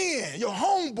your friend, your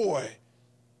homeboy,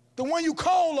 the one you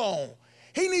call on,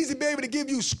 he needs to be able to give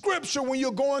you scripture when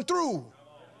you're going through.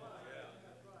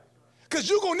 Because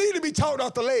you're going to need to be talked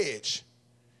off the ledge.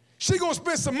 She going to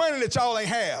spend some money that y'all ain't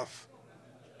have.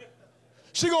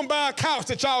 She going to buy a couch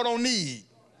that y'all don't need.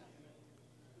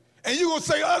 And you're going to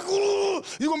say,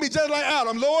 you're going to be just like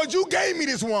Adam. Lord, you gave me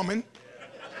this woman.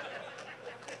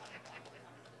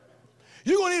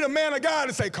 You're going to need a man of God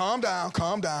to say, calm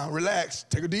down, relax,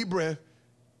 take a deep breath.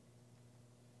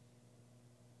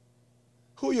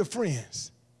 Who are your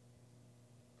friends?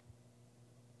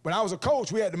 When I was a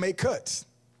coach, we had to make cuts.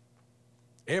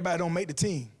 Everybody don't make the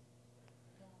team.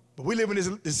 But we live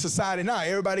in this society now.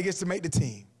 Everybody gets to make the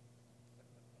team.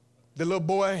 The little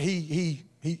boy, he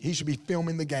should be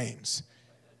filming the games,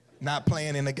 not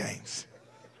playing in the games.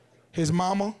 His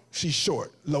mama, she's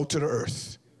short, low to the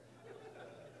earth.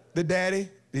 The daddy,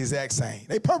 the exact same.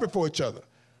 They perfect for each other,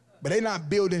 but they not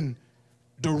building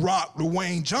The Rock,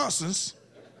 Dwayne Johnsons.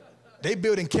 They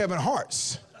building Kevin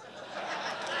Hart's.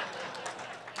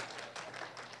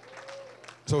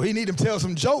 So he need to tell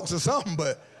some jokes or something,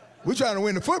 but we're trying to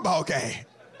win the football game.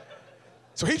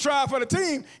 So he tried for the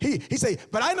team. He said,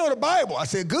 but I know the Bible. I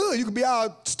said, good, you can be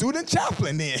our student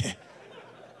chaplain then.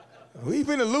 We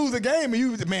finna lose the game, and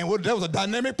you, man, well, that was a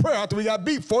dynamic prayer after we got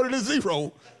beat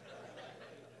 40-0.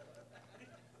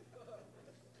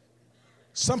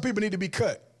 Some people need to be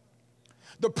cut.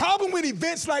 The problem with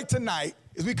events like tonight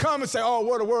is we come and say, oh,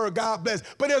 what a word, God bless,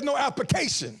 but there's no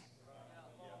application.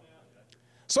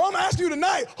 So I'm asking you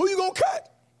tonight, who you gonna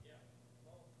cut?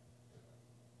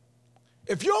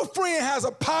 If your friend has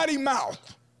a potty mouth,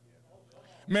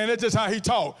 man, that's just how he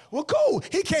talk. Well, cool,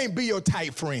 he can't be your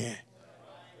tight friend.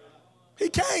 He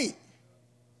can't.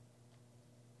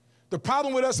 The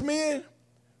problem with us men,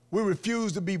 we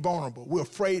refuse to be vulnerable. We're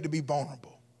afraid to be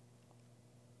vulnerable.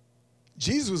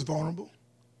 Jesus was vulnerable.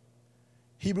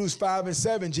 Hebrews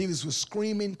 5:7, Jesus was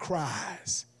screaming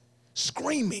cries,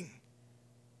 screaming.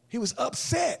 He was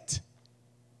upset.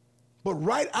 But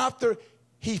right after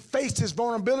he faced his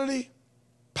vulnerability,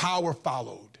 power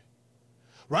followed.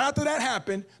 Right after that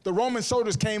happened, the Roman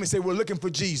soldiers came and said, we're looking for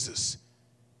Jesus.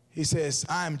 He says,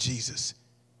 I'm Jesus.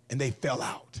 And they fell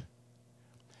out.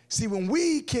 See, when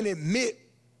we can admit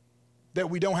that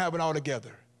we don't have it all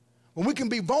together, when we can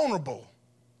be vulnerable,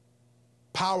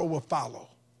 power will follow.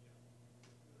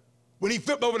 When he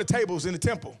flipped over the tables in the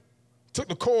temple, took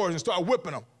the cords and started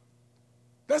whipping them,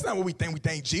 that's not what we think. We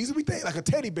think Jesus. We think like a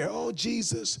teddy bear. Oh,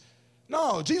 Jesus.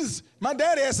 No, Jesus, my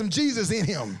daddy had some Jesus in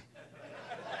him.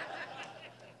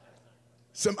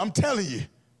 So I'm telling you.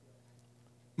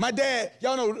 My dad,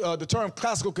 y'all know the term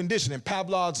classical conditioning.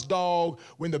 Pavlov's dog,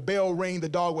 when the bell rang, the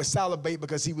dog would salivate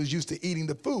because he was used to eating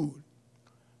the food.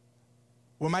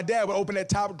 When my dad would open that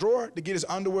top drawer to get his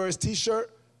underwear, his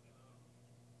t-shirt,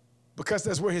 because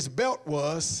that's where his belt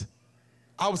was,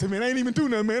 I was saying, man, I ain't even do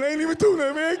nothing, man. I ain't even do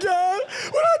nothing, man. God,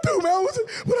 what I do, man?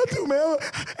 What I do, man?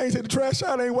 I ain't take the trash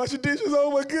out. I ain't wash the dishes. Oh,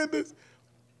 my goodness.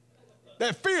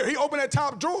 That fear, he opened that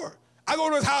top drawer. I go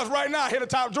to his house right now, hit the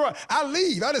top drawer. I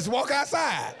leave. I just walk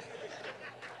outside.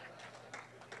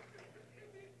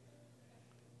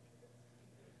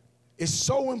 It's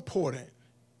so important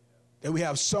that we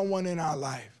have someone in our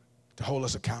life to hold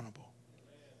us accountable.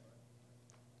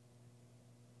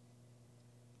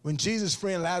 When Jesus'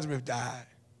 friend Lazarus died,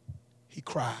 he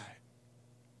cried,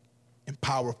 and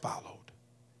power followed.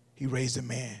 He raised a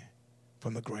man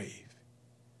from the grave.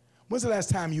 When's the last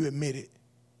time you admitted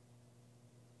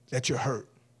that you're hurt,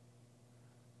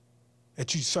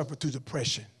 that you suffered through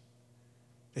depression,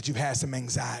 that you've had some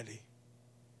anxiety,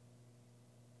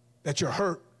 that you're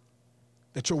hurt,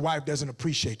 that your wife doesn't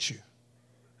appreciate you,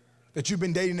 that you've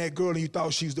been dating that girl and you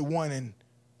thought she was the one and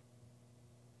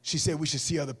she said we should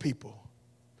see other people?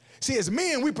 See, as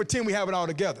men, we pretend we have it all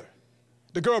together.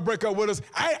 The girl break up with us.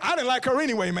 I didn't like her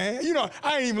anyway, man. You know,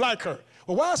 I didn't even like her.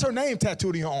 Well, why is her name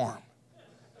tattooed in your arm?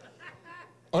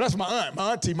 Oh, that's my aunt.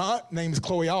 My auntie, my aunt name is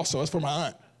Chloe also. That's for my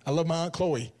aunt. I love my Aunt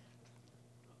Chloe.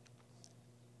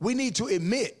 We need to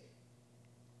admit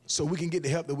so we can get the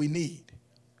help that we need.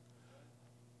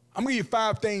 I'm going to give you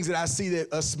 5 things that I see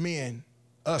that us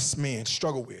men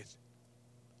struggle with.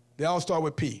 They all start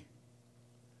with P.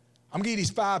 I'm going to give you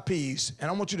these 5 P's, and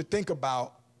I want you to think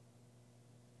about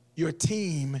your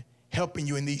team helping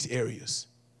you in these areas.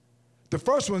 The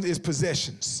first one is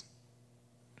possessions.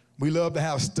 We love to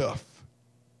have stuff.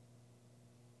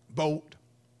 Boat,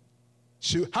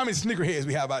 shoe. How many sneakerheads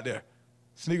we have out there?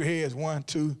 Sneakerheads, 1,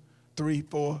 2, 3,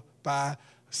 4, 5,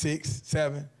 6,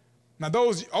 7. Now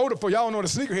those older for y'all know what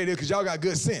a sneakerhead is because y'all got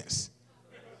good sense.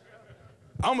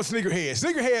 I'm a sneakerhead.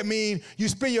 Sneakerhead mean you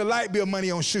spend your light bill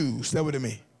money on shoes. That's what it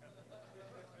mean.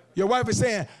 Your wife is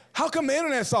saying, how come the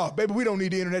internet's off? Baby, we don't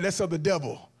need the internet. That's of the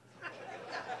devil.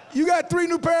 You got 3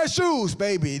 new pair of shoes,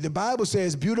 baby. The Bible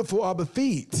says beautiful are the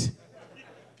feet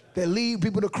that lead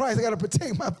people to Christ. I got to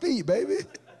protect my feet, baby.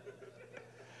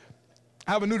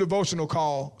 I have a new devotional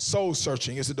called Soul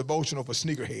Searching. It's a devotional for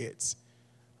sneakerheads.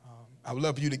 I would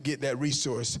love for you to get that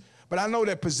resource. But I know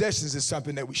that possessions is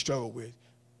something that we struggle with.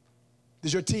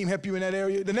 Does your team help you in that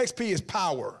area? The next P is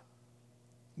power.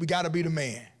 We got to be the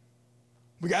man.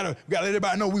 We got to let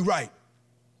everybody know we right.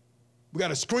 We got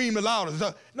to scream the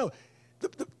loudest. No,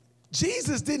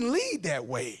 Jesus didn't lead that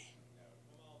way.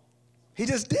 He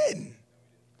just didn't.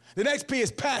 The next P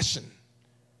is passion.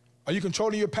 Are you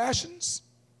controlling your passions?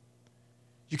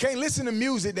 You can't listen to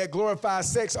music that glorifies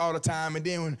sex all the time and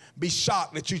then be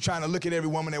shocked that you're trying to look at every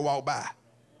woman that walk by.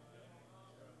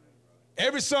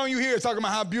 Every song you hear is talking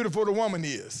about how beautiful the woman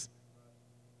is.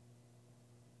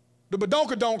 The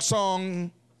Badonkadonk song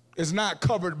is not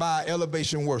covered by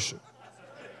elevation worship.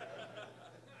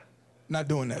 Not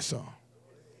doing that song.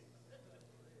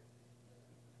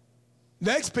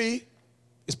 Next P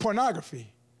is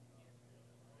pornography.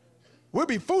 We'd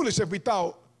be foolish if we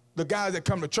thought the guys that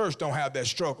come to church don't have that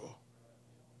struggle.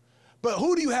 But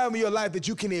who do you have in your life that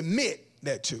you can admit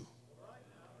that to?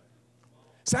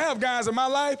 So I have guys in my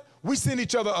life, we send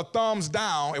each other a thumbs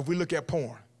down if we look at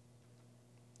porn.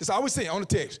 That's all we say on the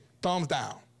text, thumbs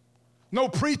down. No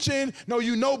preaching, no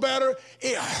you know better.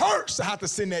 It hurts to have to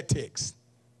send that text.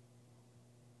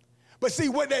 But see,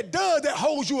 what that does, that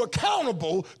holds you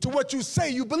accountable to what you say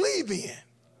you believe in.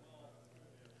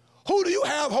 Who do you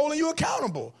have holding you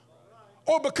accountable?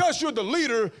 Or because you're the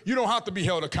leader, you don't have to be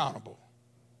held accountable.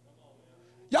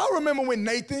 Y'all remember when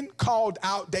Nathan called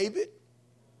out David?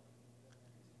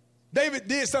 David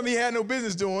did something he had no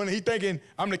business doing. He thinking,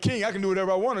 I'm the king, I can do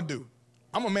whatever I want to do.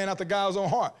 I'm a man after God's own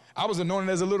heart. I was anointed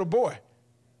as a little boy.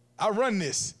 I run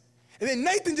this. And then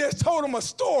Nathan just told him a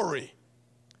story.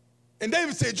 And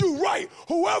David said, you're right.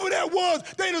 Whoever that was,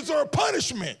 they deserve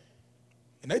punishment.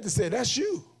 And Nathan said, that's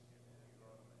you.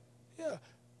 Yeah.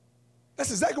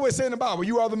 That's exactly what it said in the Bible.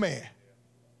 You are the man.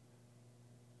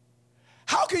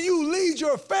 How can you lead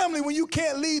your family when you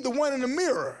can't lead the one in the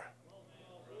mirror?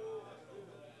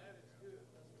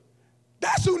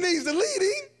 That's who needs the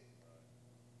leading.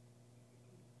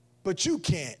 But you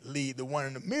can't lead the one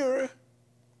in the mirror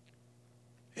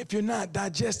if you're not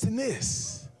digesting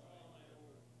this.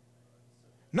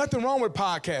 Nothing wrong with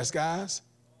podcasts, guys.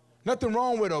 Nothing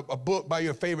wrong with a book by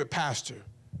your favorite pastor.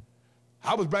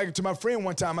 I was bragging to my friend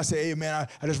one time. I said, hey, man,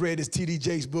 I just read this T.D.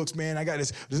 Jakes books, man. I got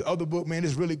this other book, man,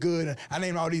 it's really good. And I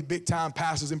named all these big-time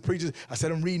pastors and preachers. I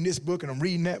said, I'm reading this book, and I'm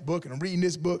reading that book, and I'm reading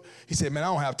this book. He said, man, I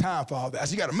don't have time for all that. I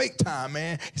said, you got to make time,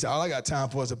 man. He said, all I got time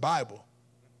for is the Bible.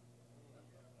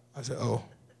 I said, oh.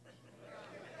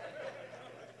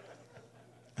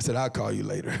 I said, I'll call you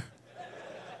later.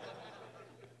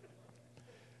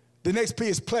 The next P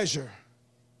is pleasure.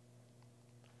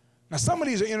 Now, some of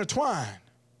these are intertwined.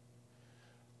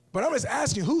 But I'm just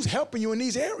asking, who's helping you in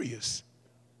these areas?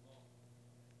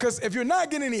 Because if you're not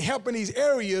getting any help in these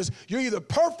areas, you're either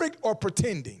perfect or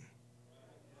pretending.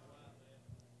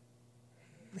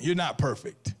 You're not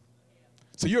perfect.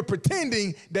 So you're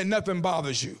pretending that nothing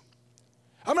bothers you.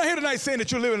 I'm not here tonight saying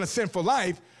that you're living a sinful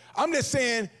life. I'm just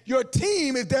saying your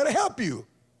team is there to help you.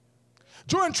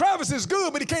 Jordan Travis is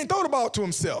good, but he can't throw the ball to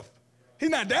himself. He's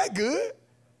not that good.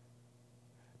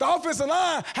 The offensive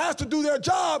line has to do their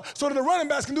job so that the running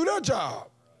backs can do their job.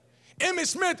 Emmitt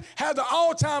Smith had the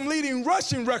all-time leading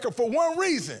rushing record for one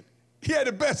reason. He had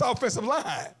the best offensive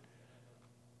line.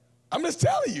 I'm just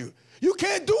telling you, you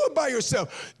can't do it by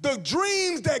yourself. The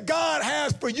dreams that God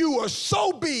has for you are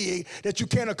so big that you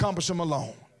can't accomplish them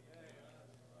alone.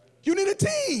 You need a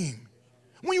team.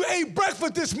 When you ate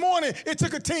breakfast this morning, it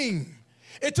took a team.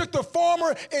 It took the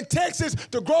farmer in Texas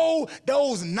to grow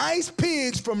those nice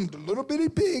pigs from the little bitty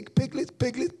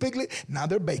piglet. Now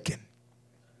they're bacon.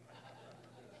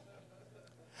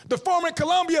 The farmer in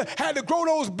Colombia had to grow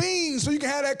those beans so you can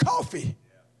have that coffee.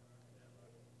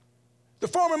 The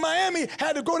farmer in Miami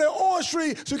had to grow that orange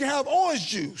tree so you can have orange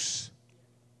juice.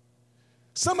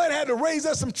 Somebody had to raise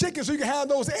up some chicken so you can have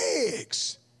those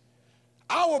eggs.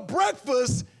 Our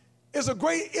breakfast is a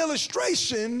great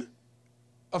illustration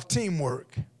of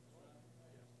teamwork.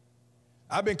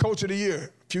 I've been coach of the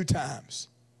year a few times.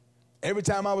 Every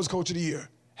time I was coach of the year,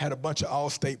 had a bunch of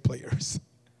all-state players.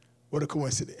 What a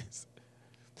coincidence.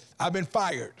 I've been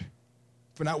fired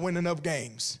for not winning enough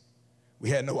games. We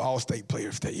had no all-state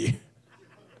players that year.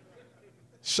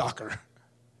 Shocker.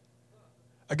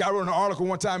 A guy wrote an article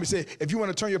one time, he said, if you want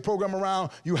to turn your program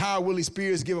around, you hire Willie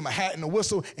Spears, give him a hat and a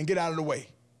whistle, and get out of the way.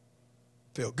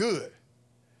 Felt good.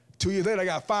 2 years later, I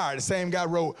got fired. The same guy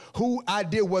wrote, who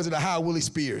idea was it to hire Willie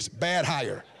Spears? Bad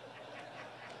hire.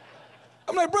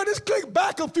 I'm like, bro, just click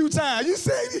back a few times. You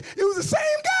said it was the same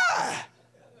guy.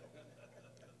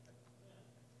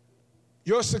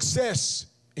 Your success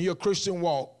in your Christian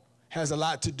walk has a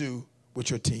lot to do with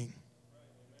your team.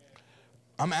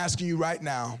 I'm asking you right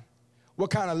now,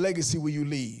 what kind of legacy will you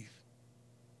leave?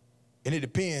 And it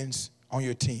depends on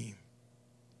your team.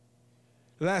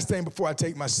 The last thing before I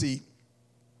take my seat,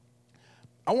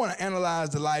 I want to analyze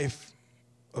the life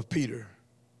of Peter.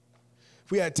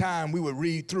 If we had time, we would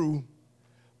read through.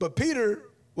 But Peter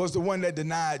was the one that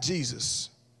denied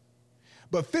Jesus.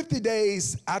 But 50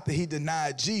 days after he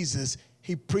denied Jesus,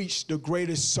 he preached the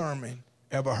greatest sermon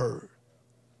ever heard.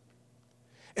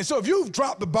 And so if you've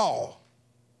dropped the ball,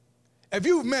 if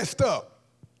you've messed up,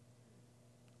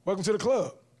 welcome to the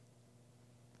club.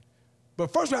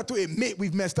 But first we have to admit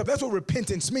we've messed up. That's what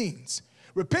repentance means.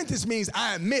 Repentance means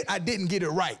I admit I didn't get it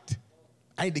right.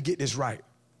 I need to get this right.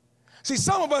 See,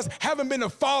 some of us haven't been the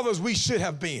fathers we should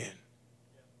have been.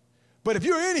 But if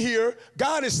you're in here,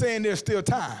 God is saying there's still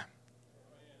time.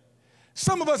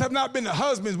 Some of us have not been the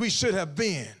husbands we should have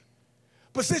been.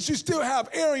 But since you still have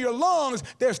air in your lungs,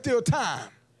 there's still time.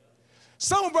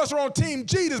 Some of us are on Team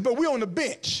Jesus, but we're on the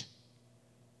bench.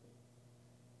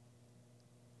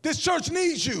 This church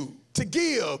needs you to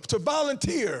give, to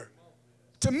volunteer,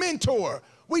 to mentor.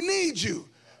 We need you.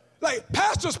 Like,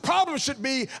 pastor's problem should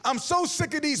be, I'm so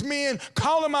sick of these men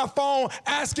calling my phone,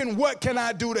 asking what can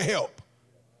I do to help.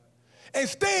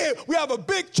 Instead, we have a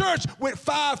big church with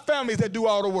 5 families that do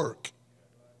all the work.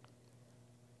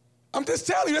 I'm just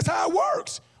telling you, that's how it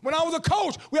works. When I was a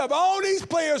coach, we have all these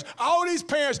players, all these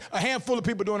parents, a handful of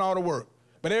people doing all the work.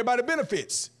 But everybody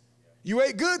benefits. You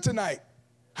ate good tonight.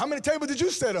 How many tables did you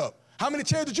set up? How many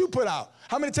chairs did you put out?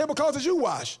 How many tablecloths did you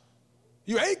wash?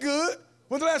 You ate good.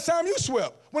 When's the last time you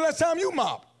swept? When's the last time you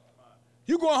mopped?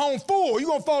 You going home full. You're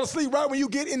going to fall asleep right when you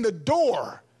get in the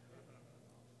door.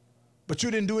 But you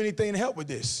didn't do anything to help with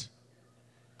this.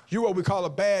 You're what we call a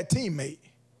bad teammate.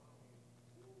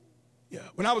 Yeah.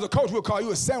 When I was a coach, we'll call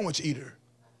you a sandwich eater.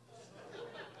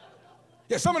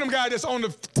 Yeah, some of them guys that's on the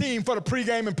team for the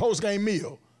pregame and postgame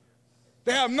meal.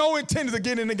 They have no intention of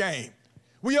getting in the game.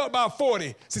 We up by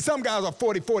 40. See, some guys are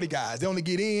 40-40 guys. They only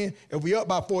get in if we up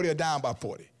by 40 or down by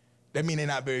 40. That means they're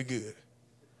not very good.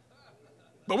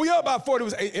 But we up by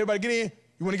 40. Hey, everybody get in?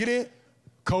 You want to get in?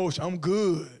 Coach, I'm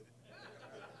good.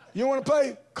 You don't want to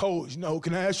play? Coach, no,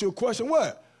 can I ask you a question?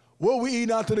 What we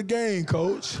eating after the game,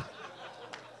 coach?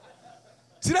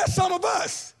 See, that's some of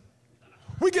us.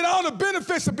 We get all the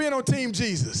benefits of being on Team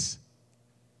Jesus.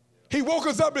 He woke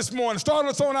us up this morning, started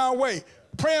us on our way,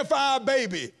 praying for our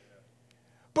baby.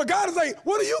 But God is like,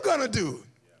 what are you going to do?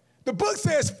 The book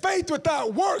says faith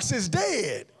without works is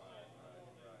dead.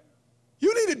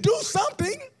 You need to do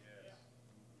something.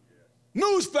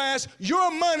 Newsflash,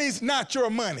 your money's not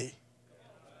your money.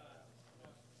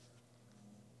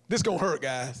 This is going to hurt,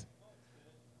 guys.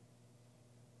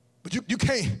 But you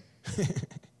can't,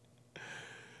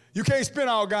 you can't spend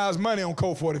all God's money on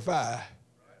Colt 45.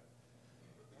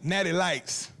 Natty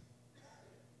Lights.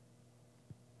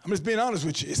 I'm just being honest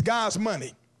with you. It's God's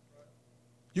money.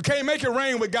 You can't make it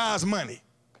rain with God's money.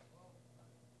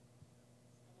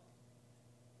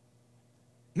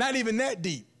 Not even that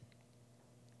deep.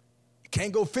 You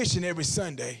can't go fishing every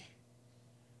Sunday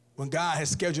when God has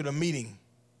scheduled a meeting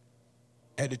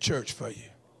at the church for you.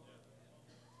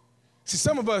 See,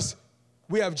 some of us,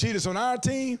 we have Jesus on our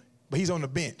team, but he's on the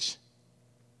bench.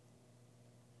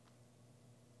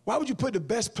 Why would you put the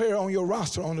best player on your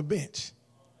roster on the bench?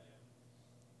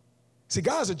 See,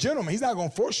 God's a gentleman. He's not going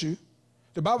to force you.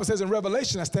 The Bible says in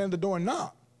Revelation, I stand at the door and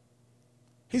knock.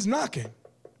 He's knocking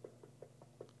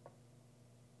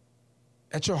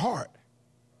at your heart.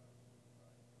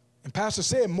 And Pastor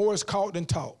said, more is caught than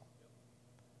taught.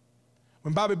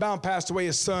 When Bobby Bound passed away,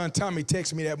 his son Tommy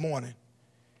texted me that morning.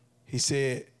 He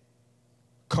said,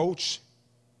 Coach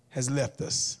has left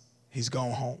us. He's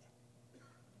gone home.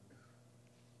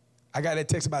 I got that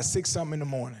text about 6-something in the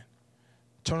morning.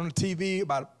 Turned on the TV,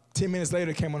 about 10 minutes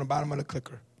later, it came on the bottom of the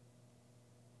clicker.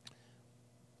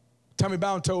 Tommy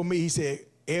Bound told me, he said,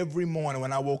 every morning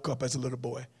when I woke up as a little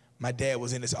boy, my dad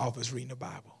was in his office reading the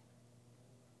Bible.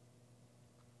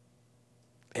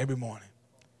 Every morning.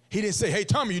 He didn't say, hey,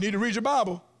 Tommy, you need to read your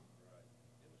Bible.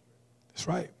 That's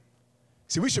right.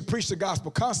 See, we should preach the gospel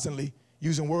constantly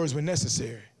using words when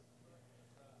necessary.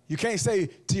 You can't say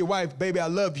to your wife, baby, I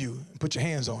love you, and put your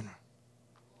hands on her.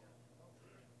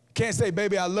 You can't say,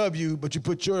 baby, I love you, but you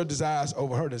put your desires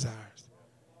over her desires.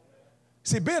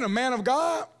 See, being a man of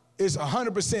God is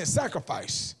 100%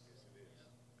 sacrifice.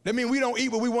 That means we don't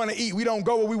eat what we want to eat. We don't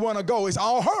go where we want to go. It's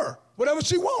all her, whatever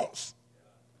she wants.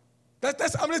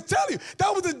 I'm just telling you,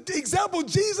 that was the example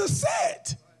Jesus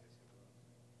set.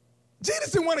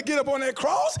 Jesus didn't want to get up on that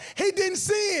cross. He didn't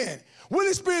sin.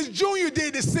 Willie Spears Jr.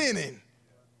 did the sinning.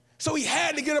 So he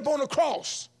had to get up on the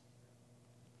cross.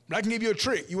 But I can give you a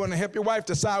trick. You want to help your wife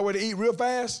decide where to eat real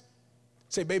fast?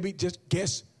 Say, baby, just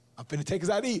guess. I'm finna take us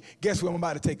out to eat. Guess where I'm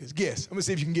about to take us. Guess. I'm going to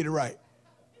see if you can get it right.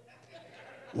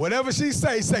 Whatever she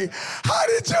say, how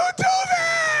did you do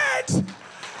that?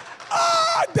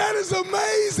 Oh, that is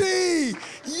amazing.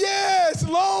 Yes,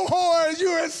 Longhorns, you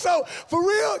are so, for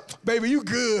real? Baby, you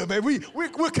good, baby.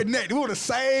 We're connected. We're on the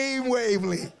same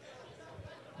wavelength.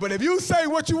 But if you say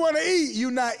what you want to eat,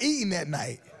 you're not eating that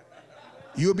night.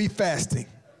 You'll be fasting.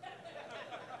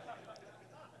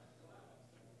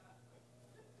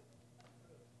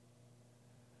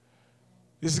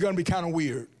 This is going to be kind of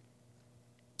weird,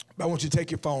 but I want you to take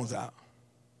your phones out.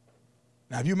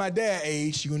 Now, if you're my dad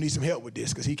age, you're going to need some help with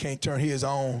this because he can't turn his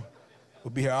on.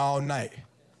 We'll be here all night.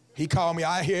 He called me.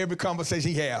 I hear every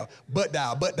conversation he have. Butt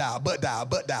dial, butt dial, butt dial,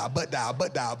 butt dial, butt dial,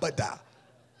 butt dial, butt dial.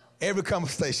 Every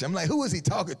conversation. I'm like, who is he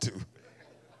talking to?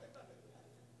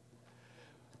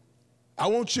 I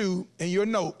want you, in your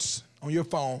notes on your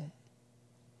phone,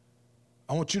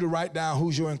 I want you to write down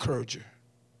who's your encourager.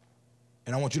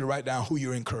 And I want you to write down who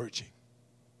you're encouraging.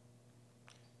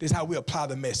 This is how we apply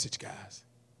the message, guys.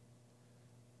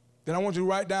 Then I want you to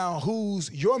write down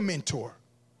who's your mentor.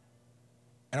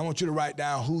 And I want you to write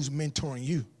down who's mentoring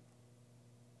you.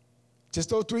 Just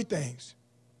those three things.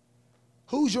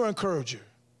 Who's your encourager?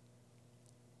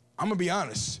 I'm going to be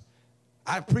honest.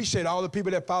 I appreciate all the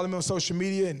people that follow me on social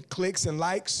media and clicks and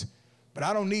likes, but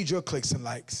I don't need your clicks and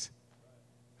likes.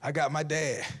 I got my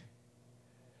dad.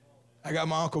 I got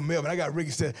my Uncle Melvin. I got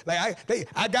Ricky.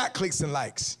 I got clicks and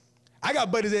likes. I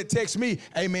got buddies that text me,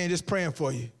 hey, man, just praying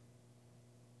for you.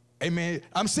 Hey, man,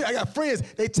 I got friends,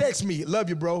 they text me, love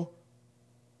you, bro.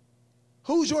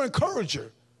 Who's your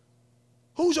encourager?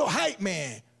 Who's your hype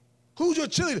man? Who's your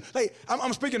cheerleader? Like,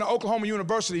 I'm speaking to Oklahoma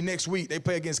University next week. They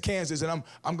play against Kansas, and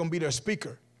I'm going to be their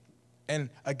speaker. And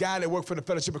a guy that worked for the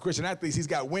Fellowship of Christian Athletes, he's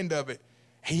got wind of it.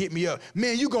 He hit me up.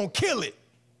 Man, you going to kill it.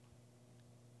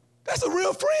 That's a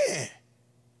real friend.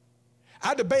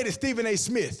 I debated Stephen A.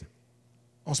 Smith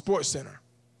on SportsCenter.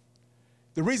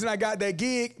 The reason I got that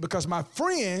gig, because my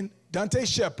friend, Dante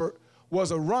Shepard, was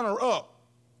a runner-up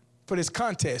for this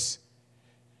contest.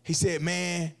 He said,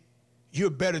 man,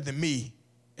 you're better than me.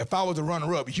 If I was a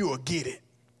runner-up, you would get it.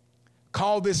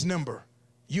 Call this number.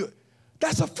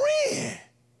 That's a friend.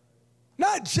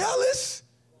 Not jealous,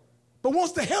 but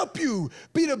wants to help you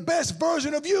be the best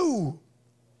version of you.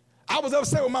 I was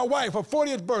upset with my wife, her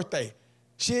 40th birthday.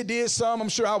 She did some, I'm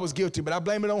sure I was guilty, but I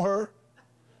blame it on her.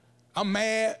 I'm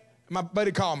mad. My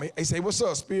buddy called me. He said, what's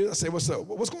up, Spears? I said, what's up?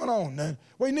 What's going on, man?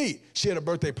 What you need? She had a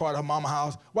birthday party at her mama's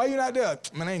house. Why you not there?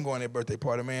 Man, I ain't going to that birthday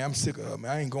party, man. I'm sick of her,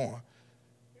 man. I ain't going.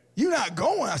 You not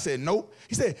going? I said, nope.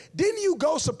 He said, didn't you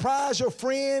go surprise your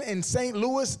friend in St.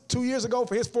 Louis 2 years ago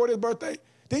for his 40th birthday?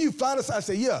 Then you find us, I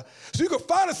said, yeah. So you can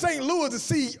fly to St. Louis to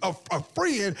see a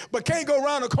friend, but can't go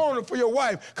around the corner for your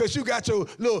wife because you got your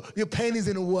panties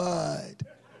in a wad.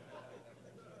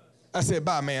 I said,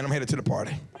 bye, man. I'm headed to the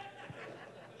party.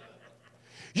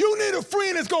 You need a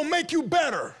friend that's going to make you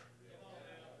better.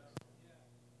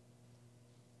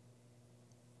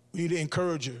 We need an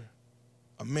encourager,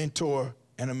 a mentor,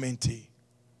 and a mentee.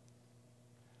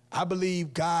 I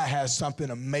believe God has something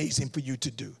amazing for you to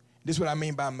do. This is what I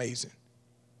mean by amazing.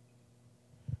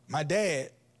 My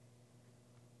dad,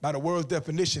 by the world's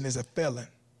definition, is a felon.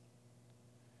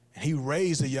 And he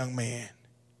raised a young man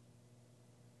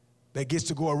that gets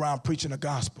to go around preaching the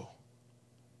gospel.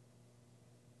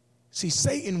 See,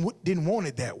 Satan didn't want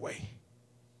it that way.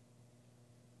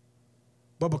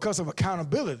 But because of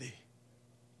accountability,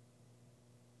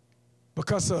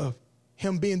 because of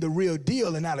him being the real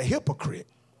deal and not a hypocrite,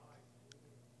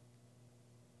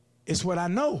 it's what I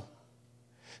know.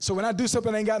 So when I do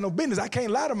something I ain't got no business, I can't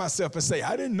lie to myself and say,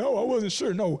 I didn't know, I wasn't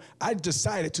sure. No, I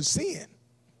decided to sin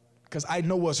because I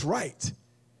know what's right.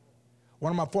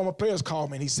 One of my former players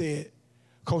called me and he said,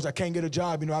 Coach, I can't get a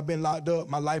job. You know, I've been locked up.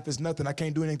 My life is nothing. I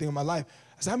can't do anything in my life.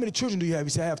 I said, how many children do you have? He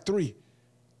said, I have 3.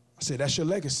 I said, that's your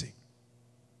legacy.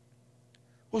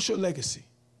 What's your legacy?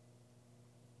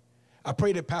 I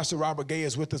pray that Pastor Robert Gay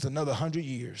is with us another 100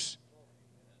 years.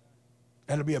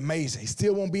 That'll be amazing. He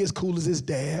still won't be as cool as his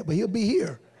dad, but he'll be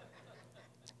here.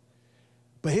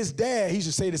 But his dad, he used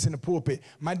to say this in the pulpit.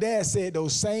 My dad said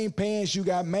those same pants you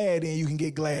got mad in, you can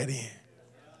get glad in.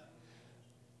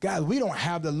 Guys, we don't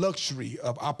have the luxury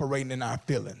of operating in our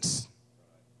feelings.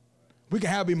 We can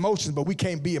have emotions, but we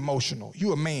can't be emotional.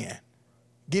 You a man.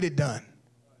 Get it done.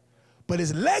 But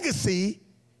his legacy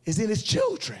is in his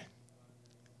children.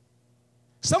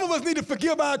 Some of us need to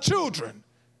forgive our children.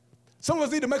 Some of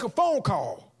us need to make a phone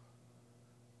call.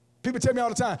 People tell me all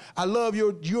the time, I love you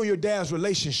and your dad's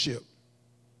relationship.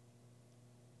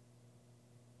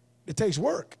 It takes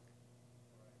work.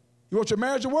 You want your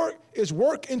marriage to work? It's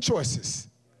work and choices.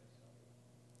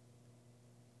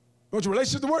 You want your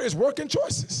relationship to work? It's work and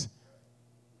choices.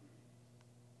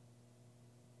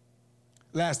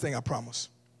 Last thing I promise.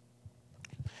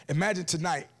 Imagine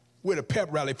tonight we're at a pep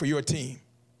rally for your team.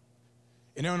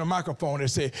 And they're on the microphone and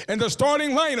say, and the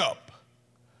starting lineup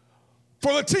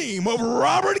for the team of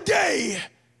Robert Gay.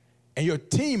 And your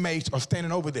teammates are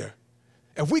standing over there.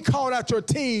 If we called out your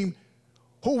team,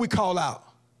 who we call out?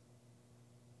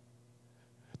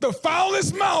 The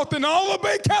foulest mouth in all of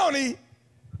Bay County,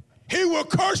 he will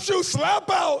curse you, slap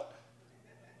out.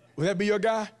 Would that be your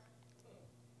guy?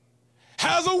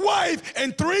 Has a wife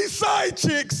and 3 side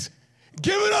chicks.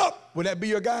 Give it up. Would that be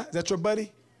your guy? Is that your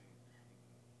buddy?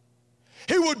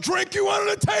 He will drink you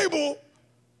under the table.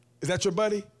 Is that your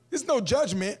buddy? There's no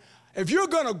judgment. If you're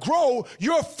going to grow,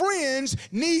 your friends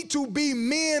need to be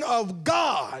men of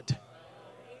God.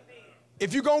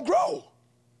 If you're going to grow.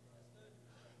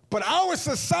 But our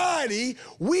society,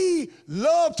 we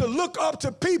love to look up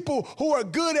to people who are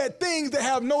good at things that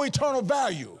have no eternal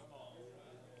value.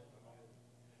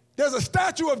 There's a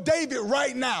statue of David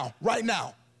right now,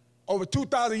 over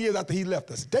 2,000 years after he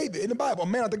left us. David, in the Bible, a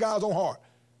man after God's own heart.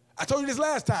 I told you this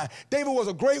last time. David was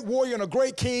a great warrior and a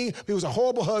great king. He was a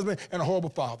horrible husband and a horrible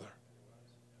father.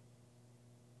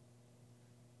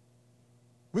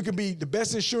 We could be the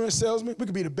best insurance salesman. We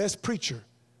could be the best preacher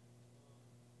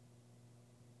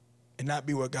and not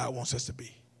be what God wants us to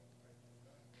be.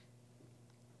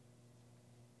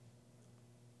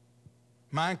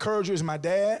 My encourager is my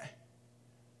dad,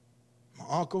 my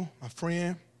uncle, my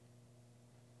friend,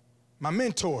 my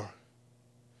mentor,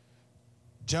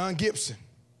 John Gibson.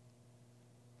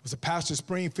 Was a pastor of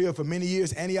Springfield for many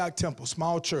years, Antioch Temple,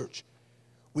 small church.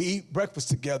 We eat breakfast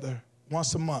together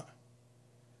once a month.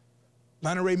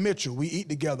 Lionel Ray Mitchell, we eat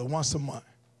together once a month.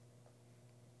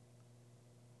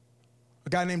 A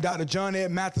guy named Dr. John Ed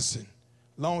Matheson,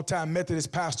 longtime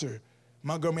Methodist pastor,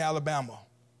 Montgomery, Alabama.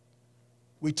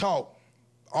 We talk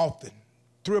often.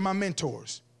 3 of my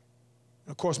mentors,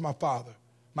 and of course my father.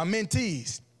 My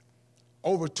mentees,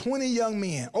 over 20 young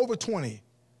men, over 20.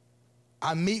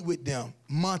 I meet with them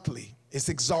monthly. It's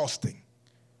exhausting,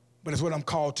 but it's what I'm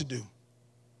called to do.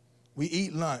 We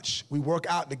eat lunch, we work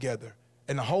out together,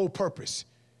 and the whole purpose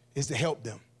is to help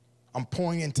them. I'm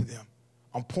pouring into them.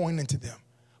 I'm pouring into them.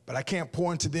 But I can't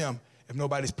pour into them if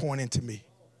nobody's pouring into me.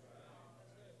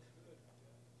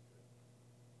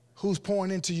 Who's pouring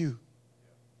into you?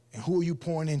 And who are you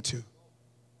pouring into?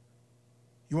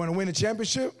 You want to win a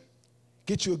championship?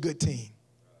 Get you a good team.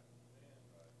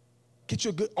 Get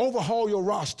you a good, overhaul your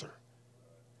roster.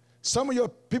 Some of your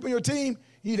people on your team,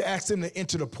 you need to ask them to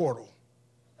enter the portal.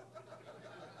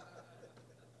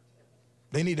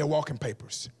 They need their walking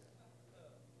papers.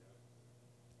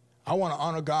 I want to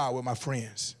honor God with my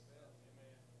friends.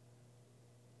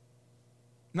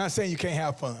 I'm not saying you can't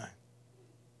have fun.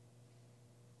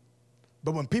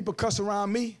 But when people cuss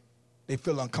around me, they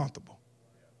feel uncomfortable.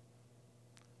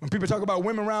 When people talk about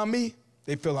women around me,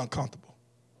 they feel uncomfortable.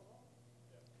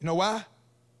 You know why?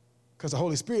 Because the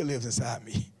Holy Spirit lives inside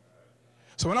me.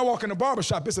 So when I walk in the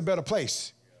barbershop, it's a better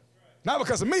place. Not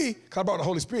because of me, because I brought the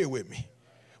Holy Spirit with me.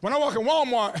 When I walk in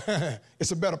Walmart,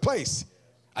 it's a better place.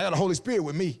 I got the Holy Spirit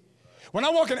with me. When I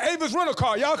walk in Avis rental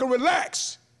car, y'all can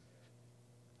relax.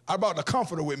 I brought the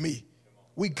comforter with me.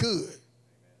 We good.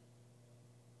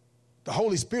 The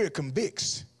Holy Spirit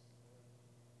convicts.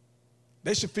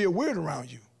 They should feel weird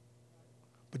around you.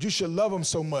 But you should love them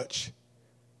so much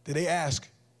that they ask,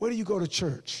 where do you go to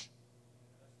church?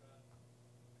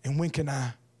 And when can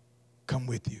I come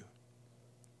with you?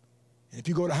 And if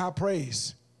you go to High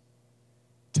Praise,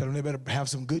 tell them they better have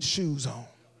some good shoes on.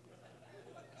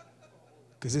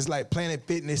 Because it's like Planet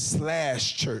Fitness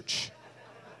 / church.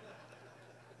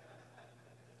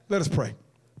 Let us pray.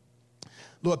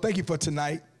 Lord, thank you for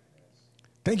tonight.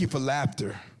 Thank you for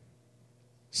laughter.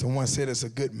 Someone said it's a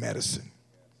good medicine.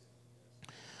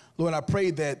 Lord, I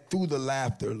pray that through the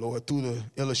laughter, Lord, through the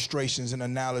illustrations and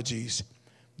analogies,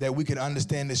 that we can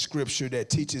understand the scripture that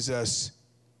teaches us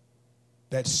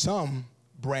that some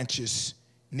branches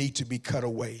need to be cut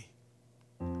away.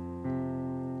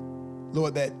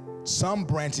 Lord, that some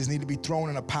branches need to be thrown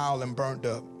in a pile and burnt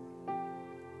up.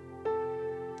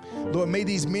 Lord, may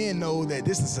these men know that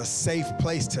this is a safe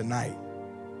place tonight,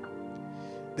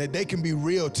 that they can be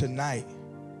real tonight.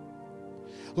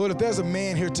 Lord, if there's a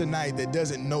man here tonight that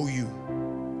doesn't know you,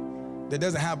 that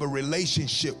doesn't have a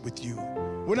relationship with you,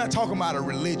 we're not talking about a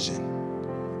religion.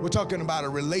 We're talking about a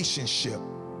relationship.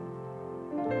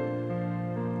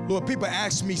 Lord, people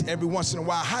ask me every once in a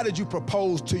while, how did you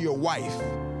propose to your wife?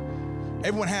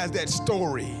 Everyone has that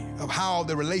story of how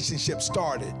the relationship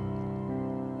started.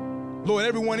 Lord,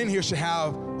 everyone in here should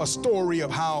have a story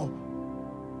of how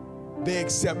they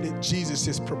accepted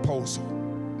Jesus' proposal.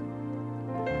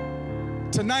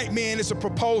 Tonight, man, it's a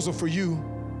proposal for you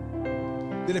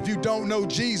that if you don't know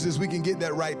Jesus, we can get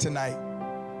that right tonight.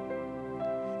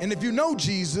 And if you know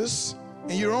Jesus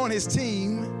and you're on his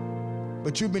team,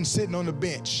 but you've been sitting on the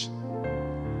bench,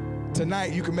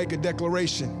 tonight you can make a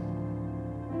declaration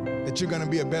that you're going to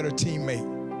be a better teammate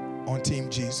on Team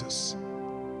Jesus.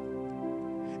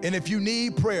 And if you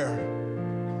need prayer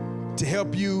to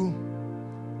help you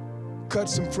cut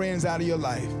some friends out of your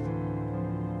life,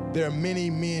 there are many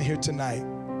men here tonight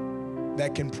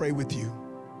that can pray with you.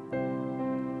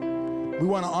 We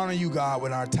want to honor you, God,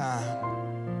 with our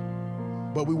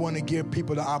time, but we want to give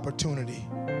people the opportunity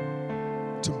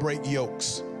to break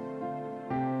yokes.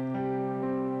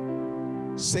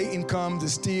 Satan comes to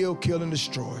steal, kill, and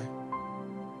destroy.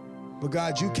 But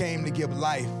God, you came to give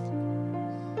life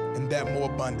and that more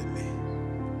abundantly.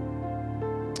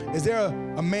 Is there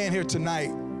a man here tonight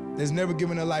that's never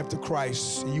given their life to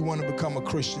Christ and you want to become a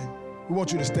Christian? We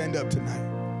want you to stand up tonight.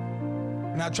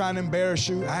 I'm not trying to embarrass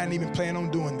you. I hadn't even planned on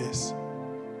doing this.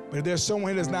 But if there's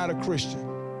someone here that's not a Christian,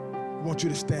 we want you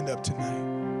to stand up tonight.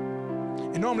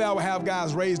 And normally I would have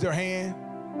guys raise their hand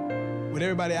with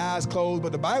everybody's eyes closed,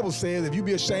 but the Bible says if you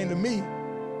be ashamed of me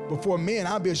before men,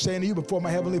 I'll be ashamed of you before my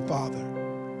Heavenly Father.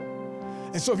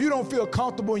 And so if you don't feel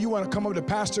comfortable and you want to come up to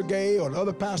Pastor Gay or the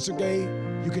other Pastor Gay,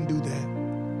 you can do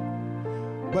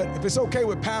that. But if it's okay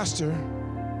with Pastor,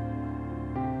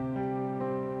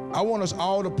 I want us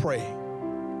all to pray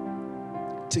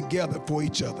together for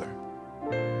each other.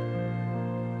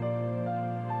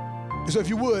 And so if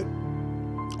you would,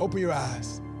 open your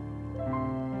eyes.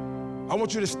 I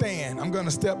want you to stand. I'm going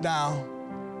to step down,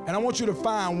 and I want you to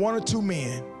find one or two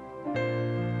men.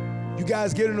 You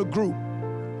guys get in a group,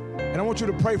 and I want you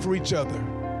to pray for each other.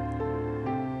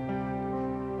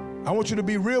 I want you to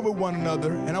be real with one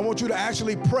another, and I want you to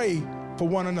actually pray for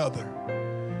one another.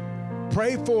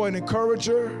 Pray for an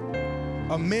encourager,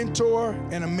 a mentor,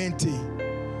 and a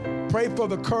mentee. Pray for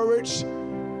the courage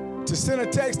to send a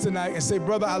text tonight and say,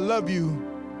 brother, I love you,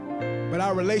 but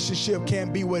our relationship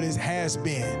can't be what it has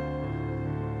been.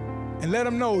 And let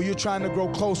them know you're trying to grow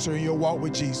closer in your walk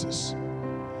with Jesus.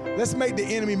 Let's make the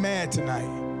enemy mad tonight.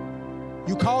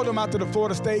 You called him after the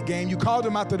Florida State game. You called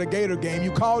him after the Gator game.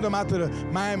 You called him after the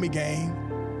Miami game.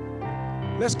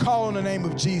 Let's call on the name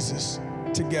of Jesus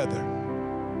together.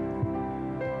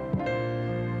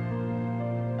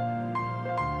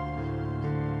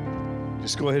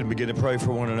 Just go ahead and begin to pray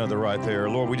for one another right there.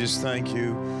 Lord, we just thank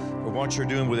you for what you're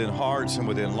doing within hearts and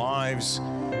within lives.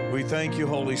 We thank you,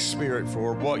 Holy Spirit,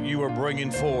 for what you are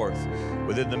bringing forth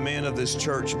within the men of this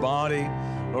church body.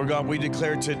 Lord God, we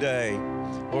declare today,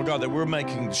 Lord God, that we're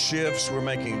making shifts, we're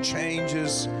making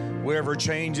changes, wherever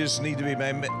changes need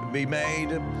to be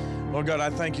made. Lord God, I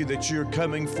thank you that you're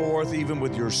coming forth even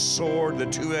with your sword, the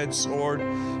two-edged sword.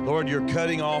 Lord, you're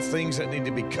cutting off things that need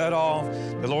to be cut off.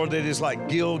 The Lord, that is like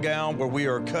Gilgal, where we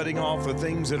are cutting off the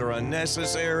things that are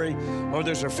unnecessary. Lord,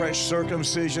 there's a fresh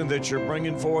circumcision that you're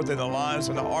bringing forth in the lives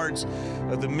and the hearts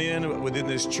of the men within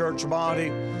this church body.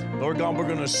 Lord God, we're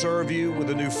going to serve you with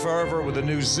a new fervor, with a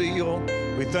new zeal.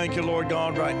 We thank you, Lord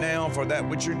God, right now for that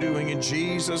which you're doing in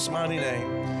Jesus' mighty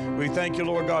name. We thank you,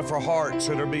 Lord God, for hearts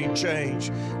that are being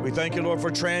changed. We thank you, Lord,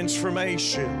 for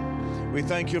transformation. We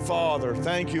thank you, Father.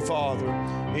 Thank you, Father.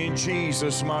 In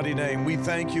Jesus' mighty name, we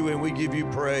thank you and we give you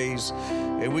praise.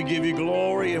 And we give you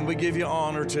glory and we give you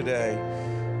honor today.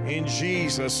 In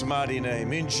Jesus' mighty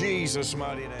name. In Jesus'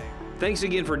 mighty name. Thanks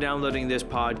again for downloading this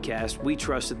podcast. We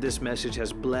trust that this message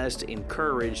has blessed,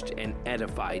 encouraged, and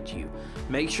edified you.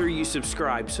 Make sure you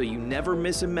subscribe so you never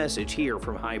miss a message here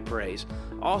from High Praise.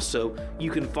 Also, you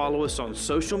can follow us on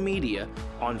social media,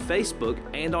 on Facebook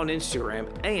and on Instagram,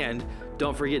 and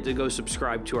don't forget to go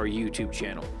subscribe to our YouTube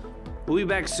channel. We'll be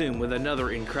back soon with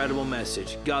another incredible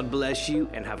message. God bless you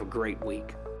and have a great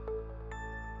week.